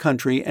over the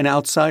country and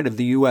outside of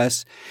the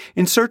U.S.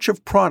 in search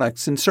of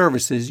products and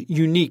services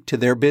unique to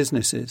their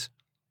businesses.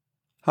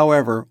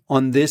 However,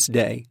 on this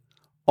day,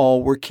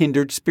 all were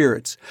kindred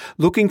spirits,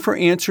 looking for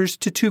answers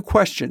to two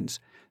questions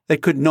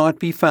that could not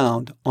be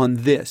found on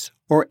this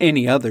or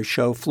any other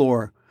show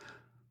floor.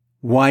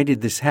 Why did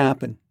this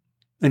happen,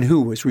 and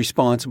who was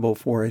responsible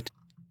for it?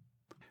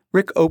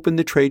 Rick opened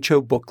the trade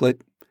show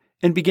booklet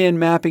and began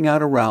mapping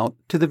out a route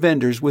to the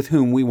vendors with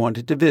whom we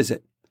wanted to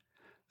visit.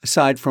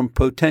 Aside from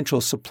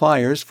potential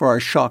suppliers for our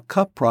Shock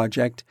Cup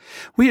project,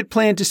 we had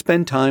planned to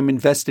spend time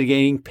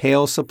investigating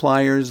pail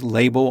suppliers,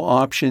 label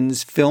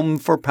options, film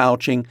for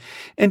pouching,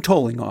 and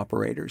tolling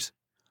operators.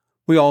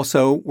 We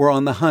also were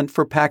on the hunt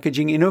for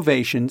packaging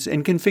innovations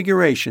and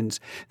configurations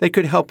that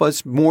could help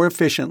us more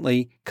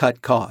efficiently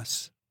cut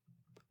costs.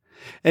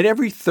 At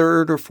every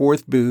third or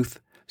fourth booth,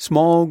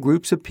 small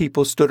groups of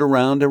people stood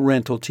around a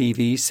rental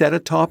TV set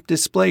atop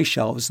display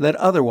shelves that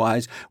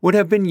otherwise would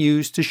have been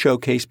used to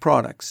showcase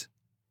products.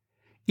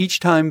 Each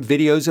time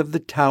videos of the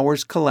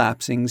towers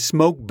collapsing,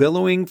 smoke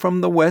billowing from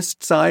the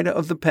west side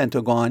of the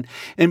Pentagon,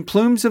 and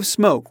plumes of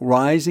smoke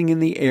rising in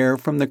the air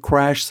from the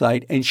crash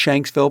site in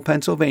Shanksville,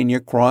 Pennsylvania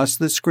crossed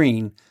the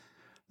screen,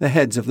 the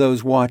heads of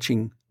those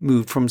watching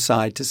moved from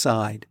side to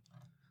side.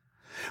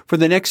 For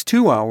the next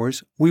 2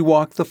 hours, we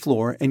walked the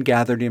floor and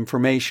gathered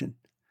information.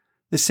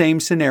 The same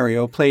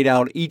scenario played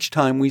out each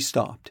time we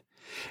stopped.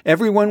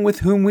 Everyone with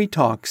whom we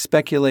talked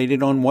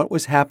speculated on what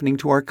was happening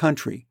to our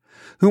country,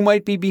 who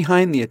might be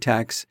behind the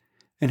attacks,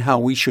 and how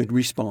we should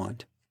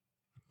respond.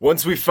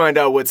 Once we find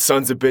out what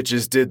sons of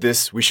bitches did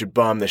this, we should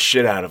bomb the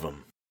shit out of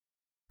them.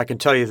 I can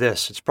tell you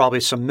this, it's probably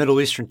some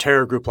Middle Eastern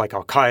terror group like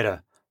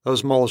Al-Qaeda.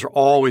 Those mullahs are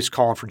always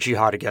calling for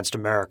jihad against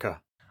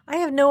America. I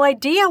have no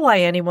idea why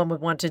anyone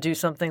would want to do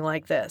something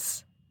like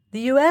this.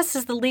 The U.S.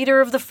 is the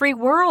leader of the free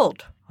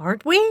world,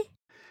 aren't we?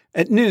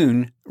 At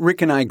noon,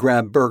 Rick and I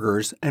grabbed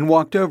burgers and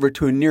walked over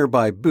to a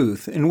nearby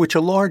booth in which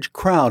a large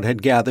crowd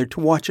had gathered to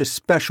watch a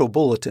special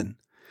bulletin.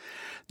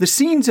 The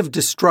scenes of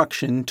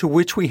destruction to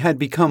which we had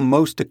become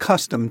most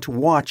accustomed to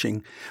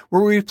watching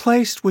were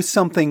replaced with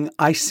something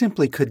I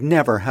simply could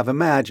never have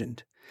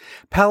imagined.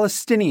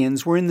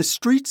 Palestinians were in the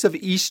streets of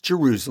East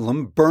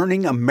Jerusalem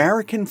burning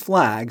American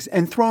flags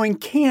and throwing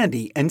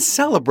candy and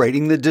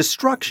celebrating the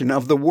destruction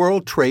of the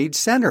World Trade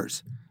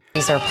Centers.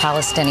 These are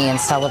Palestinian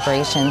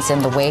celebrations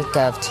in the wake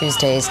of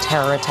Tuesday's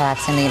terror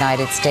attacks in the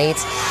United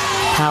States.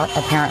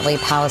 Apparently,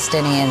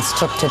 Palestinians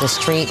took to the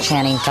street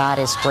chanting, "God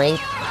is great."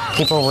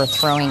 People were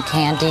throwing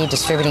candy,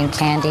 distributing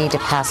candy to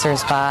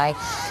passersby.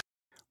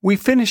 We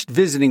finished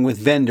visiting with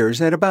vendors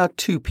at about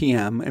 2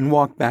 p.m. and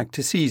walked back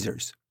to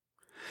Caesars.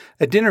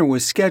 A dinner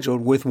was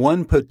scheduled with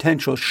one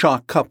potential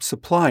Shock Cup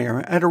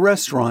supplier at a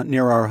restaurant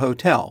near our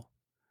hotel.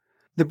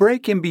 The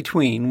break in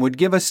between would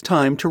give us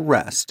time to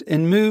rest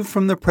and move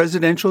from the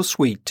presidential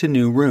suite to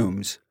new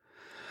rooms.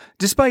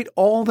 Despite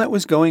all that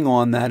was going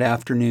on that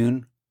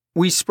afternoon,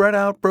 we spread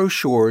out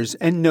brochures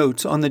and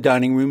notes on the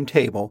dining room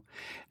table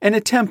and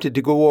attempted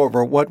to go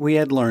over what we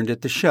had learned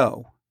at the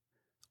show.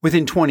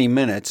 Within 20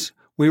 minutes,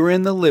 we were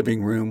in the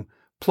living room,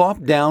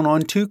 plopped down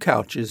on 2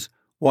 couches,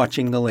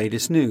 watching the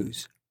latest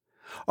news.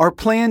 Our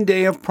planned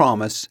day of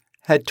promise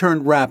had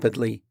turned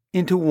rapidly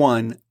into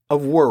one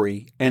of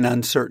worry and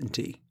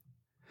uncertainty.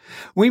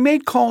 We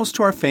made calls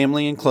to our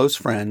family and close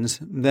friends.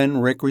 Then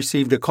Rick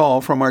received a call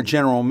from our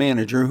general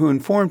manager who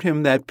informed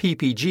him that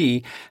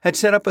PPG had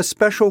set up a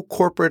special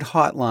corporate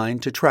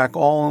hotline to track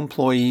all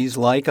employees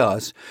like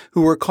us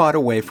who were caught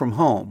away from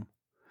home.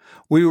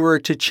 We were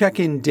to check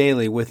in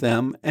daily with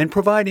them and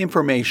provide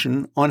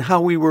information on how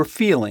we were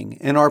feeling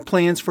and our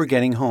plans for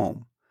getting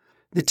home.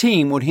 The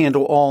team would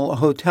handle all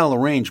hotel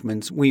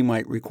arrangements we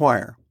might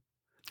require.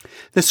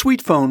 The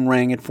suite phone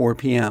rang at 4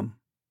 p.m.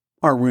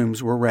 Our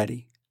rooms were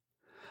ready.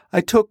 I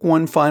took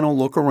one final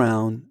look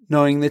around,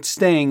 knowing that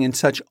staying in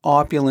such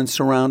opulent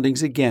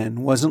surroundings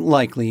again wasn't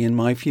likely in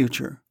my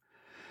future.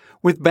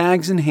 With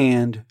bags in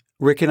hand,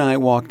 Rick and I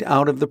walked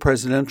out of the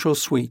presidential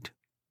suite.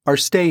 Our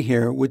stay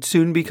here would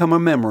soon become a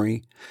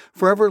memory,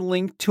 forever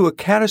linked to a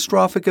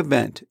catastrophic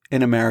event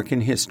in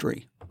American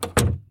history.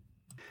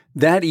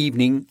 That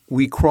evening,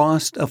 we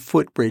crossed a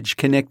footbridge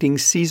connecting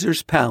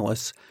Caesar's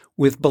Palace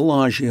with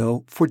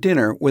Bellagio for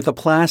dinner with a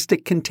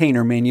plastic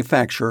container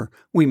manufacturer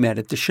we met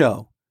at the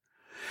show.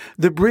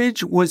 The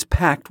bridge was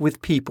packed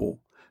with people,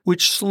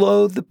 which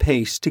slowed the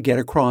pace to get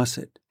across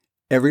it.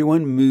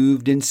 Everyone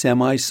moved in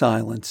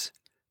semi-silence,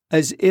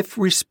 as if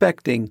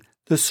respecting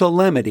the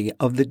solemnity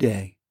of the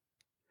day.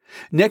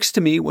 Next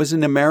to me was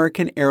an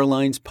American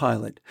Airlines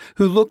pilot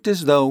who looked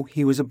as though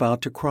he was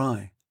about to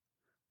cry.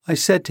 I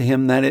said to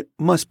him that it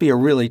must be a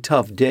really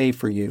tough day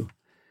for you.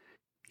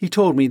 He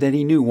told me that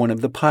he knew one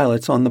of the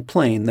pilots on the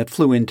plane that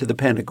flew into the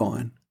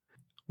Pentagon.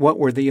 What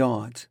were the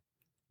odds?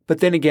 But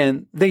then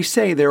again, they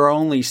say there are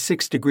only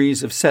 6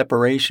 degrees of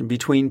separation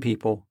between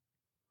people.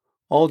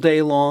 All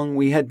day long,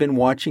 we had been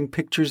watching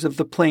pictures of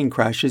the plane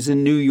crashes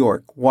in New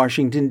York,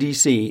 Washington,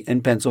 D.C.,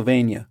 and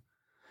Pennsylvania.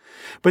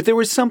 But there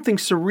was something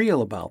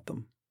surreal about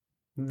them.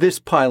 This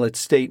pilot's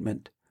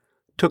statement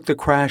took the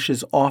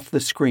crashes off the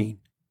screen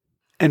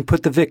and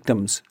put the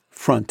victims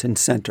front and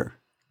center.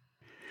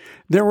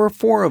 There were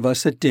 4 of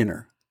us at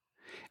dinner,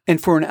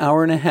 and for an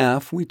hour and a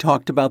half we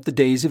talked about the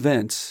day's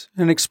events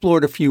and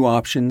explored a few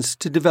options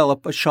to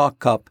develop a shock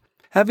cup.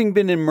 Having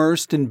been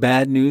immersed in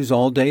bad news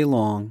all day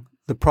long,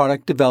 the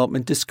product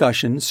development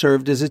discussion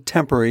served as a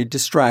temporary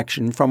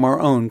distraction from our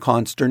own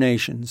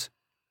consternations.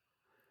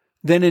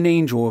 Then an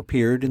angel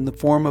appeared in the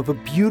form of a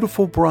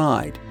beautiful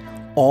bride,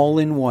 all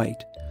in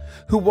white,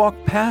 who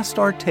walked past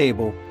our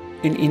table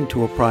and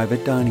into a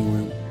private dining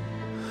room.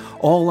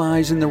 All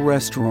eyes in the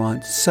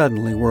restaurant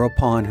suddenly were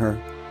upon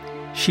her.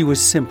 She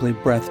was simply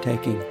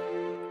breathtaking.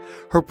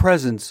 Her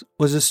presence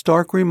was a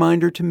stark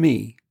reminder to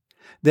me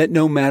that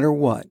no matter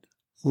what,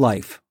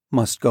 life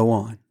must go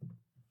on.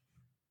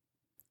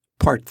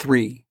 Part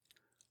 3.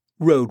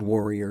 Road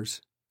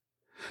Warriors.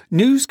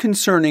 News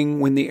concerning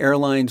when the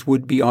airlines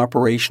would be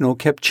operational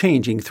kept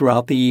changing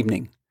throughout the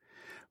evening.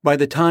 By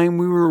the time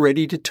we were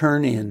ready to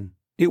turn in,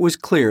 it was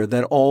clear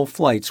that all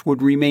flights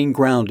would remain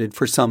grounded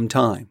for some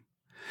time.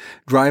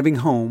 Driving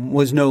home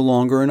was no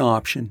longer an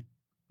option.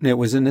 It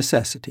was a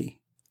necessity.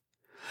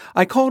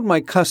 I called my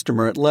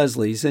customer at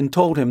Leslie's and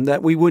told him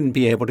that we wouldn't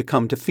be able to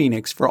come to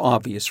Phoenix for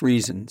obvious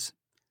reasons.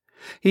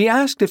 He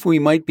asked if we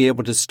might be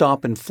able to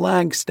stop in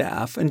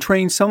Flagstaff and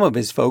train some of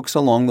his folks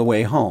along the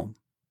way home.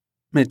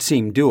 It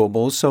seemed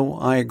doable, so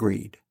I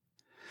agreed.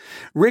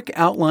 Rick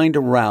outlined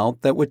a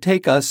route that would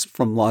take us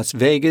from Las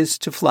Vegas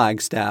to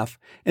Flagstaff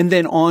and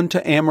then on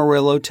to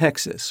Amarillo,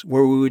 Texas,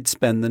 where we would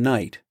spend the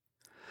night.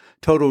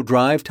 Total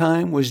drive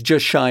time was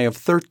just shy of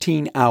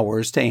 13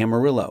 hours to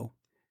Amarillo.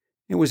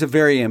 It was a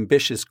very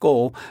ambitious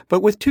goal,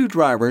 but with 2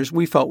 drivers,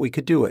 we felt we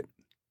could do it.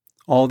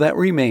 All that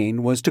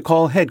remained was to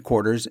call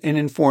headquarters and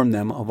inform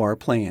them of our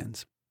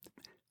plans.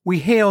 We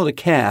hailed a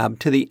cab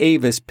to the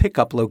Avis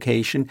pickup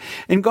location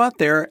and got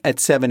there at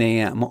 7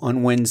 a.m.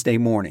 on Wednesday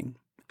morning.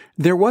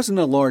 There wasn't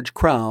a large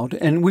crowd,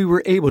 and we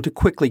were able to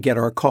quickly get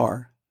our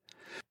car.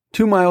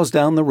 2 miles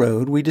down the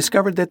road, we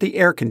discovered that the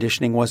air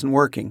conditioning wasn't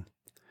working.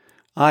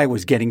 I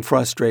was getting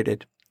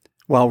frustrated,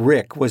 while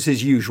Rick was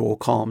his usual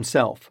calm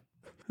self.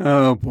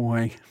 Oh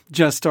boy,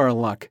 just our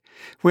luck.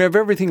 We have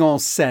everything all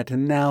set,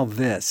 and now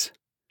this.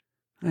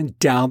 I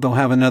doubt they'll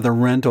have another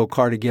rental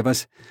car to give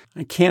us.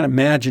 I can't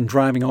imagine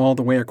driving all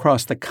the way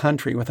across the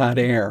country without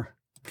air.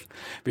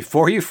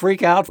 Before you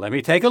freak out, let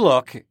me take a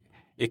look.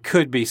 It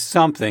could be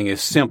something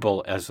as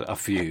simple as a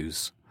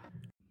fuse.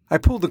 I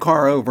pulled the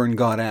car over and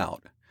got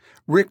out.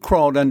 Rick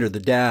crawled under the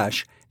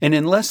dash, and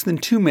in less than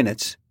 2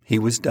 minutes, he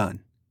was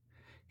done.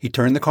 He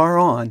turned the car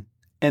on,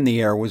 and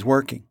the air was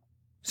working.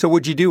 So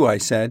what'd you do? I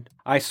said.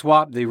 I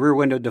swapped the rear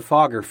window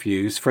defogger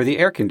fuse for the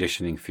air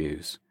conditioning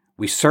fuse.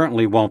 We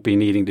certainly won't be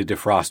needing to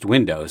defrost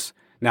windows.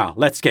 Now,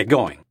 let's get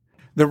going.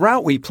 The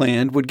route we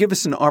planned would give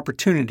us an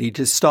opportunity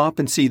to stop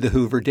and see the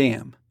Hoover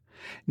Dam.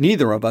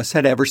 Neither of us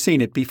had ever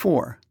seen it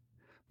before.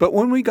 But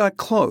when we got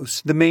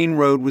close, the main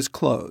road was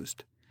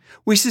closed.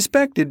 We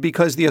suspected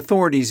because the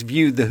authorities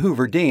viewed the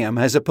Hoover Dam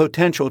as a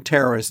potential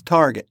terrorist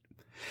target.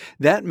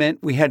 That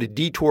meant we had to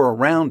detour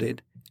around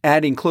it,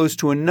 adding close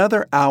to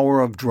another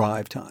hour of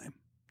drive time.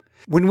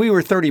 When we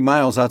were 30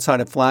 miles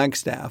outside of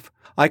Flagstaff,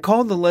 I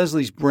called the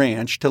Leslie's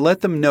branch to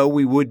let them know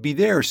we would be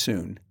there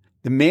soon.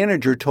 The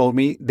manager told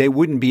me they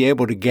wouldn't be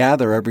able to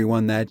gather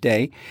everyone that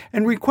day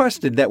and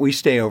requested that we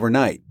stay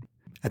overnight.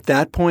 At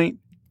that point,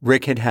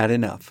 Rick had had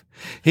enough.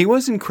 He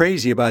wasn't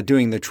crazy about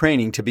doing the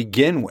training to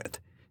begin with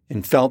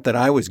and felt that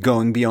I was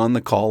going beyond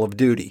the call of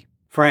duty.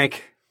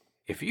 Frank,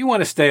 if you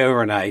want to stay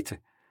overnight,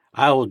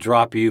 I will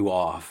drop you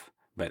off.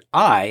 But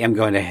I am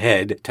going to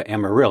head to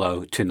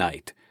Amarillo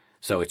tonight.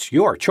 So it's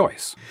your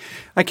choice.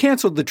 I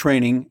canceled the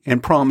training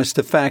and promised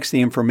to fax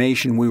the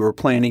information we were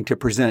planning to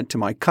present to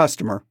my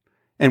customer,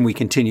 and we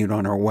continued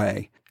on our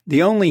way.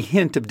 The only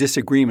hint of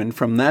disagreement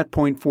from that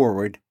point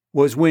forward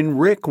was when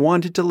Rick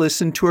wanted to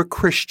listen to a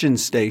Christian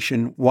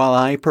station while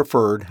I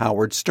preferred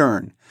Howard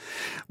Stern.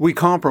 We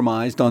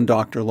compromised on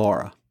Dr.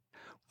 Laura.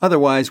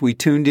 Otherwise, we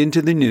tuned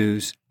into the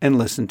news and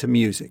listened to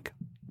music.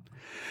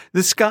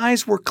 The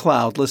skies were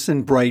cloudless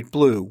and bright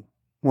blue,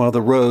 while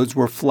the roads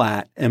were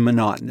flat and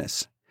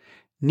monotonous.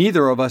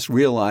 Neither of us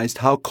realized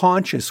how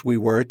conscious we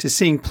were to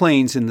seeing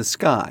planes in the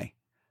sky.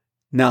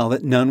 Now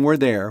that none were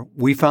there,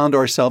 we found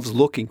ourselves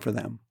looking for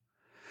them.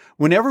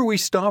 Whenever we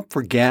stopped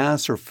for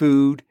gas or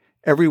food,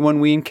 everyone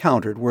we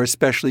encountered were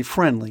especially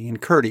friendly and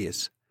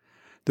courteous.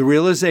 The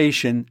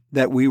realization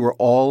that we were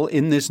all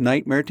in this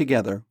nightmare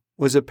together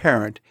was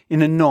apparent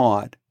in a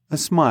nod, a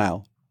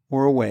smile,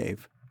 or a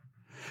wave.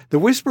 The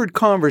whispered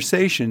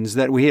conversations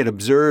that we had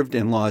observed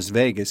in Las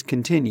Vegas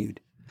continued.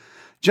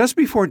 Just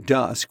before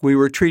dusk, we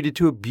were treated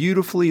to a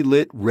beautifully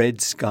lit red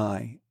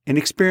sky and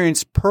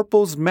experienced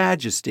purple's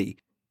majesty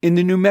in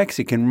the New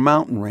Mexican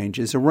mountain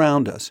ranges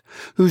around us,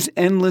 whose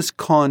endless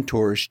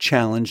contours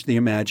challenged the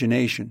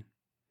imagination.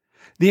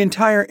 The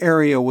entire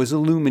area was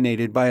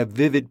illuminated by a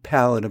vivid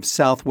palette of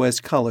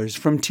southwest colors,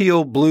 from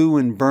teal blue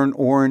and burnt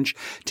orange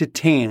to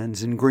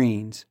tans and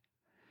greens.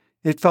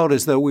 It felt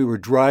as though we were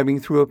driving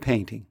through a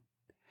painting.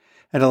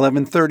 At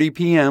 11:30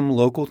 p.m.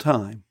 local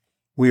time,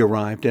 we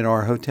arrived at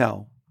our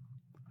hotel.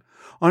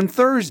 On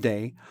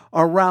Thursday,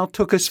 our route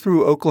took us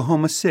through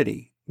Oklahoma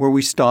City, where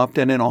we stopped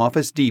at an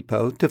Office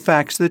Depot to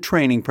fax the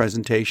training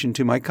presentation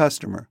to my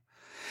customer.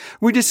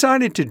 We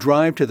decided to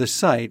drive to the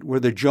site where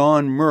the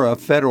John Murrah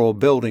Federal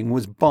Building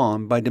was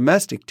bombed by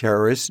domestic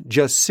terrorists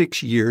just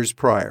 6 years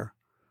prior.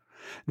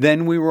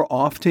 Then we were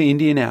off to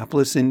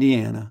Indianapolis,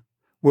 Indiana,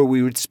 where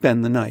we would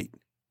spend the night.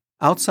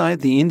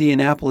 Outside the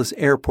Indianapolis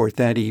airport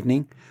that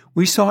evening,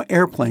 we saw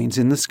airplanes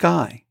in the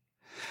sky.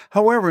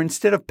 However,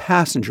 instead of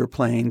passenger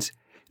planes,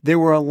 there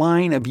were a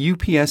line of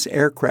UPS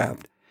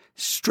aircraft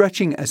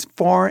stretching as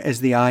far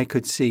as the eye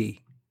could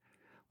see.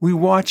 We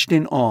watched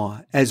in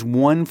awe as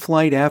one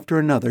flight after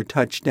another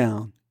touched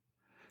down.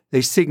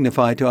 They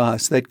signified to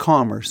us that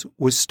commerce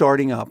was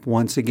starting up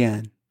once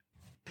again.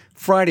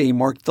 Friday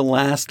marked the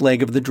last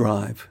leg of the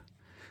drive.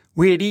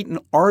 We had eaten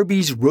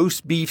Arby's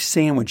roast beef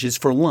sandwiches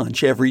for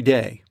lunch every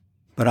day,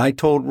 but I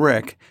told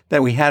Rick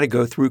that we had to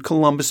go through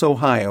Columbus,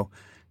 Ohio,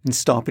 and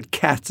stop at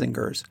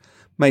Katzinger's,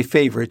 my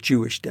favorite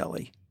Jewish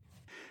deli.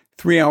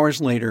 3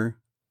 hours later,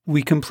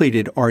 we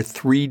completed our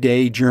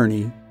 3-day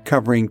journey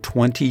covering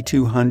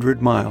 2,200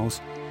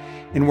 miles,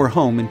 and were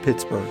home in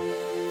Pittsburgh.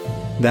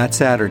 That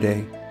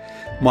Saturday,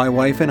 my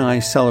wife and I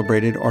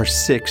celebrated our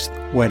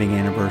 6th wedding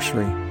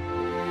anniversary,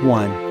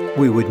 one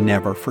we would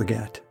never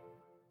forget.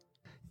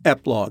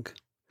 Epilogue.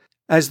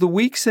 As the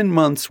weeks and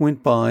months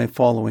went by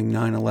following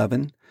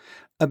 9/11,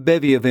 a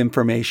bevy of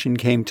information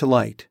came to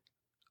light.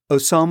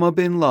 Osama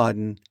bin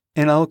Laden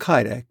and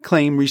al-Qaeda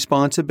claimed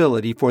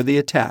responsibility for the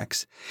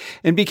attacks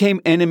and became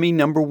enemy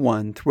number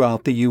one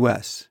throughout the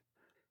U.S.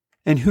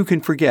 And who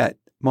can forget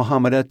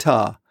Mohammed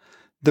Atta,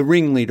 the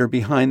ringleader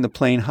behind the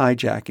plane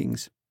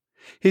hijackings?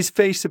 His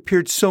face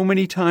appeared so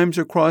many times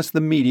across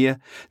the media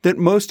that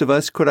most of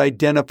us could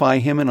identify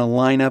him in a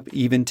lineup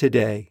even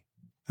today.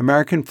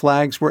 American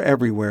flags were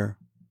everywhere,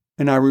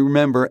 and I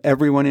remember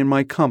everyone in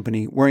my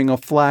company wearing a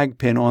flag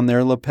pin on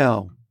their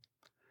lapel.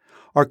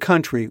 Our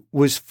country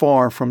was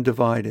far from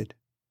divided.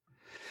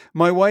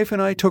 My wife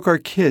and I took our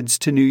kids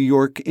to New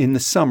York in the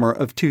summer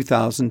of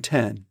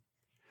 2010.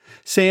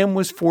 Sam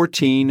was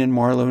 14 and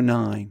Marlo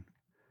 9.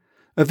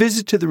 A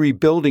visit to the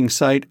rebuilding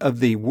site of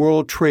the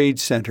World Trade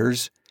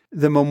Centers,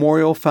 the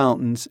Memorial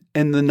Fountains,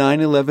 and the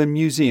 9/11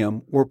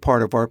 Museum were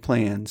part of our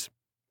plans.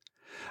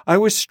 I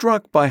was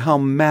struck by how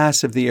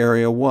massive the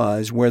area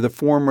was where the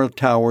former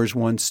towers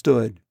once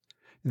stood.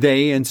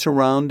 They and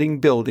surrounding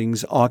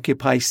buildings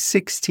occupy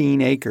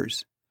 16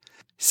 acres.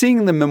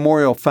 Seeing the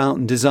Memorial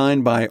Fountain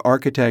designed by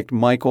architect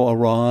Michael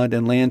Arad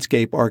and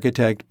landscape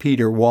architect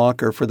Peter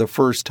Walker for the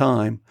first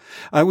time,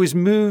 I was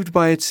moved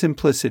by its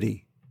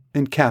simplicity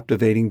and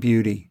captivating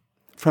beauty.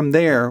 From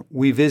there,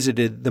 we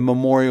visited the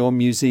Memorial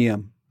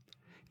Museum.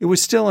 It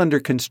was still under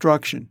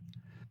construction,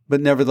 but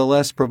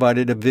nevertheless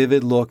provided a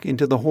vivid look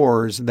into the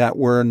horrors that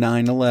were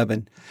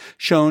 9/11,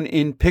 shown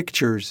in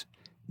pictures,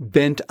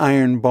 bent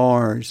iron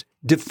bars,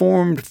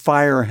 deformed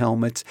fire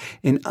helmets,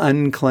 and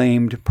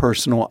unclaimed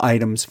personal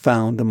items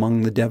found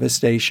among the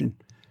devastation.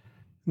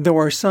 Though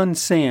our son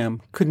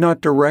Sam could not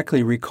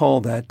directly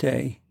recall that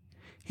day,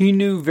 he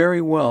knew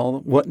very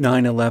well what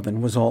 9/11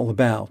 was all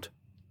about.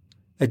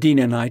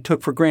 Adina and I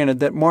took for granted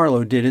that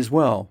Marlo did as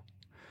well.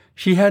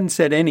 She hadn't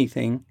said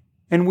anything,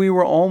 and we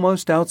were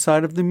almost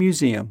outside of the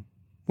museum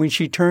when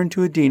she turned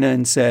to Adina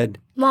and said,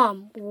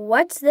 "Mom,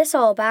 what's this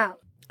all about?"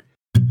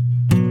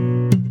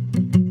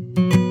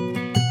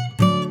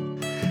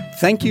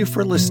 Thank you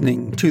for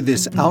listening to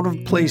this Out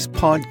of Place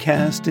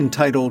podcast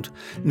entitled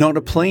Not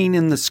a Plane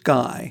in the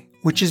Sky,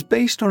 which is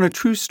based on a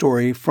true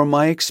story from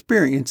my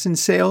experience in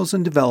sales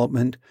and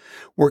development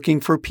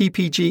working for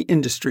PPG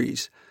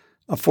Industries,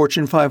 a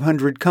Fortune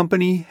 500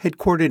 company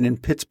headquartered in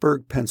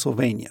Pittsburgh,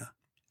 Pennsylvania.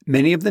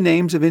 Many of the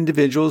names of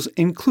individuals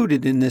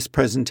included in this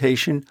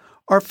presentation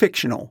are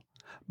fictional,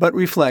 but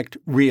reflect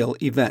real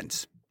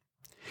events.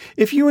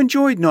 If you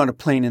enjoyed Not a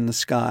Plane in the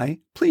Sky,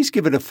 please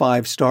give it a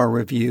 5-star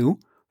review,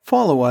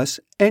 follow us,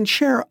 and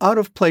share Out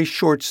of Place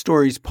Short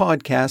Stories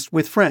podcast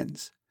with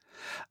friends.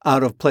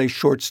 Out of Place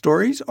Short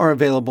Stories are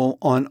available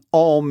on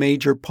all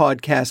major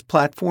podcast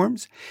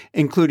platforms,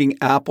 including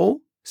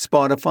Apple,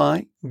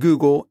 Spotify,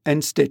 Google,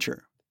 and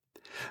Stitcher.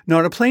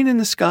 Not a Plane in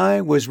the Sky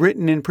was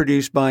written and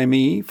produced by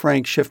me,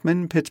 Frank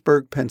Schiffman,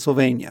 Pittsburgh,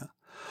 Pennsylvania.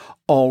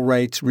 All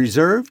rights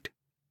reserved.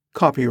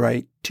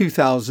 Copyright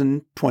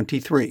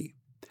 2023.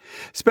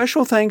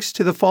 Special thanks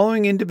to the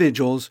following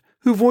individuals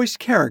who voiced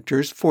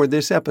characters for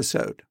this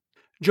episode.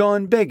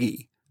 John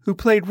Beggy, who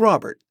played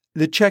Robert,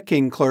 the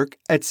check-in clerk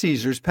at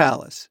Caesar's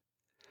Palace.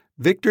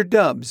 Victor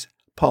Dubbs,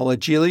 Paula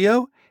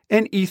Giglio,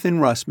 and Ethan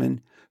Russman,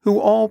 who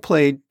all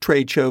played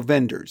trade show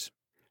vendors.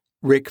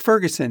 Rick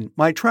Ferguson,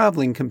 my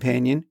traveling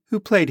companion, who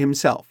played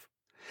himself.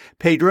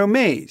 Pedro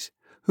Mays,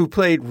 who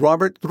played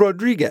Robert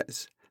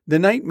Rodriguez, the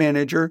night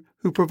manager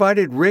who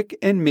provided Rick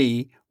and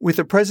me with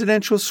a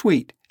presidential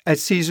suite at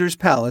Caesar's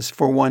Palace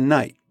for one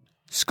night.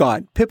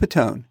 Scott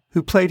Pipitone,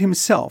 who played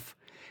himself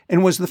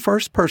and was the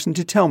first person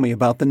to tell me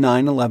about the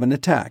 9/11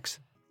 attacks.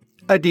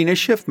 Adina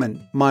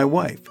Schiffman, my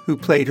wife, who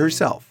played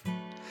herself.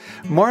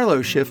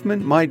 Marlo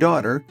Schiffman, my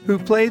daughter, who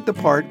played the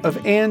part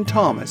of Ann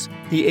Thomas,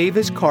 the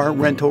Avis car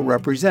rental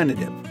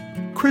representative.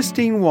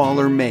 Christine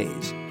Waller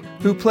Mays,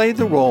 who played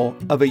the role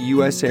of a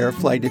U.S. Air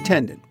flight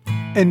attendant.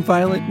 And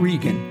Violet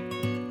Regan,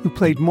 who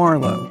played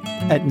Marlo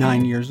at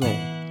 9 years old.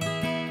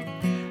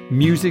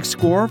 Music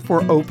score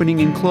for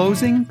opening and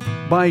closing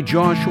by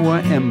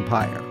Joshua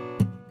Empire.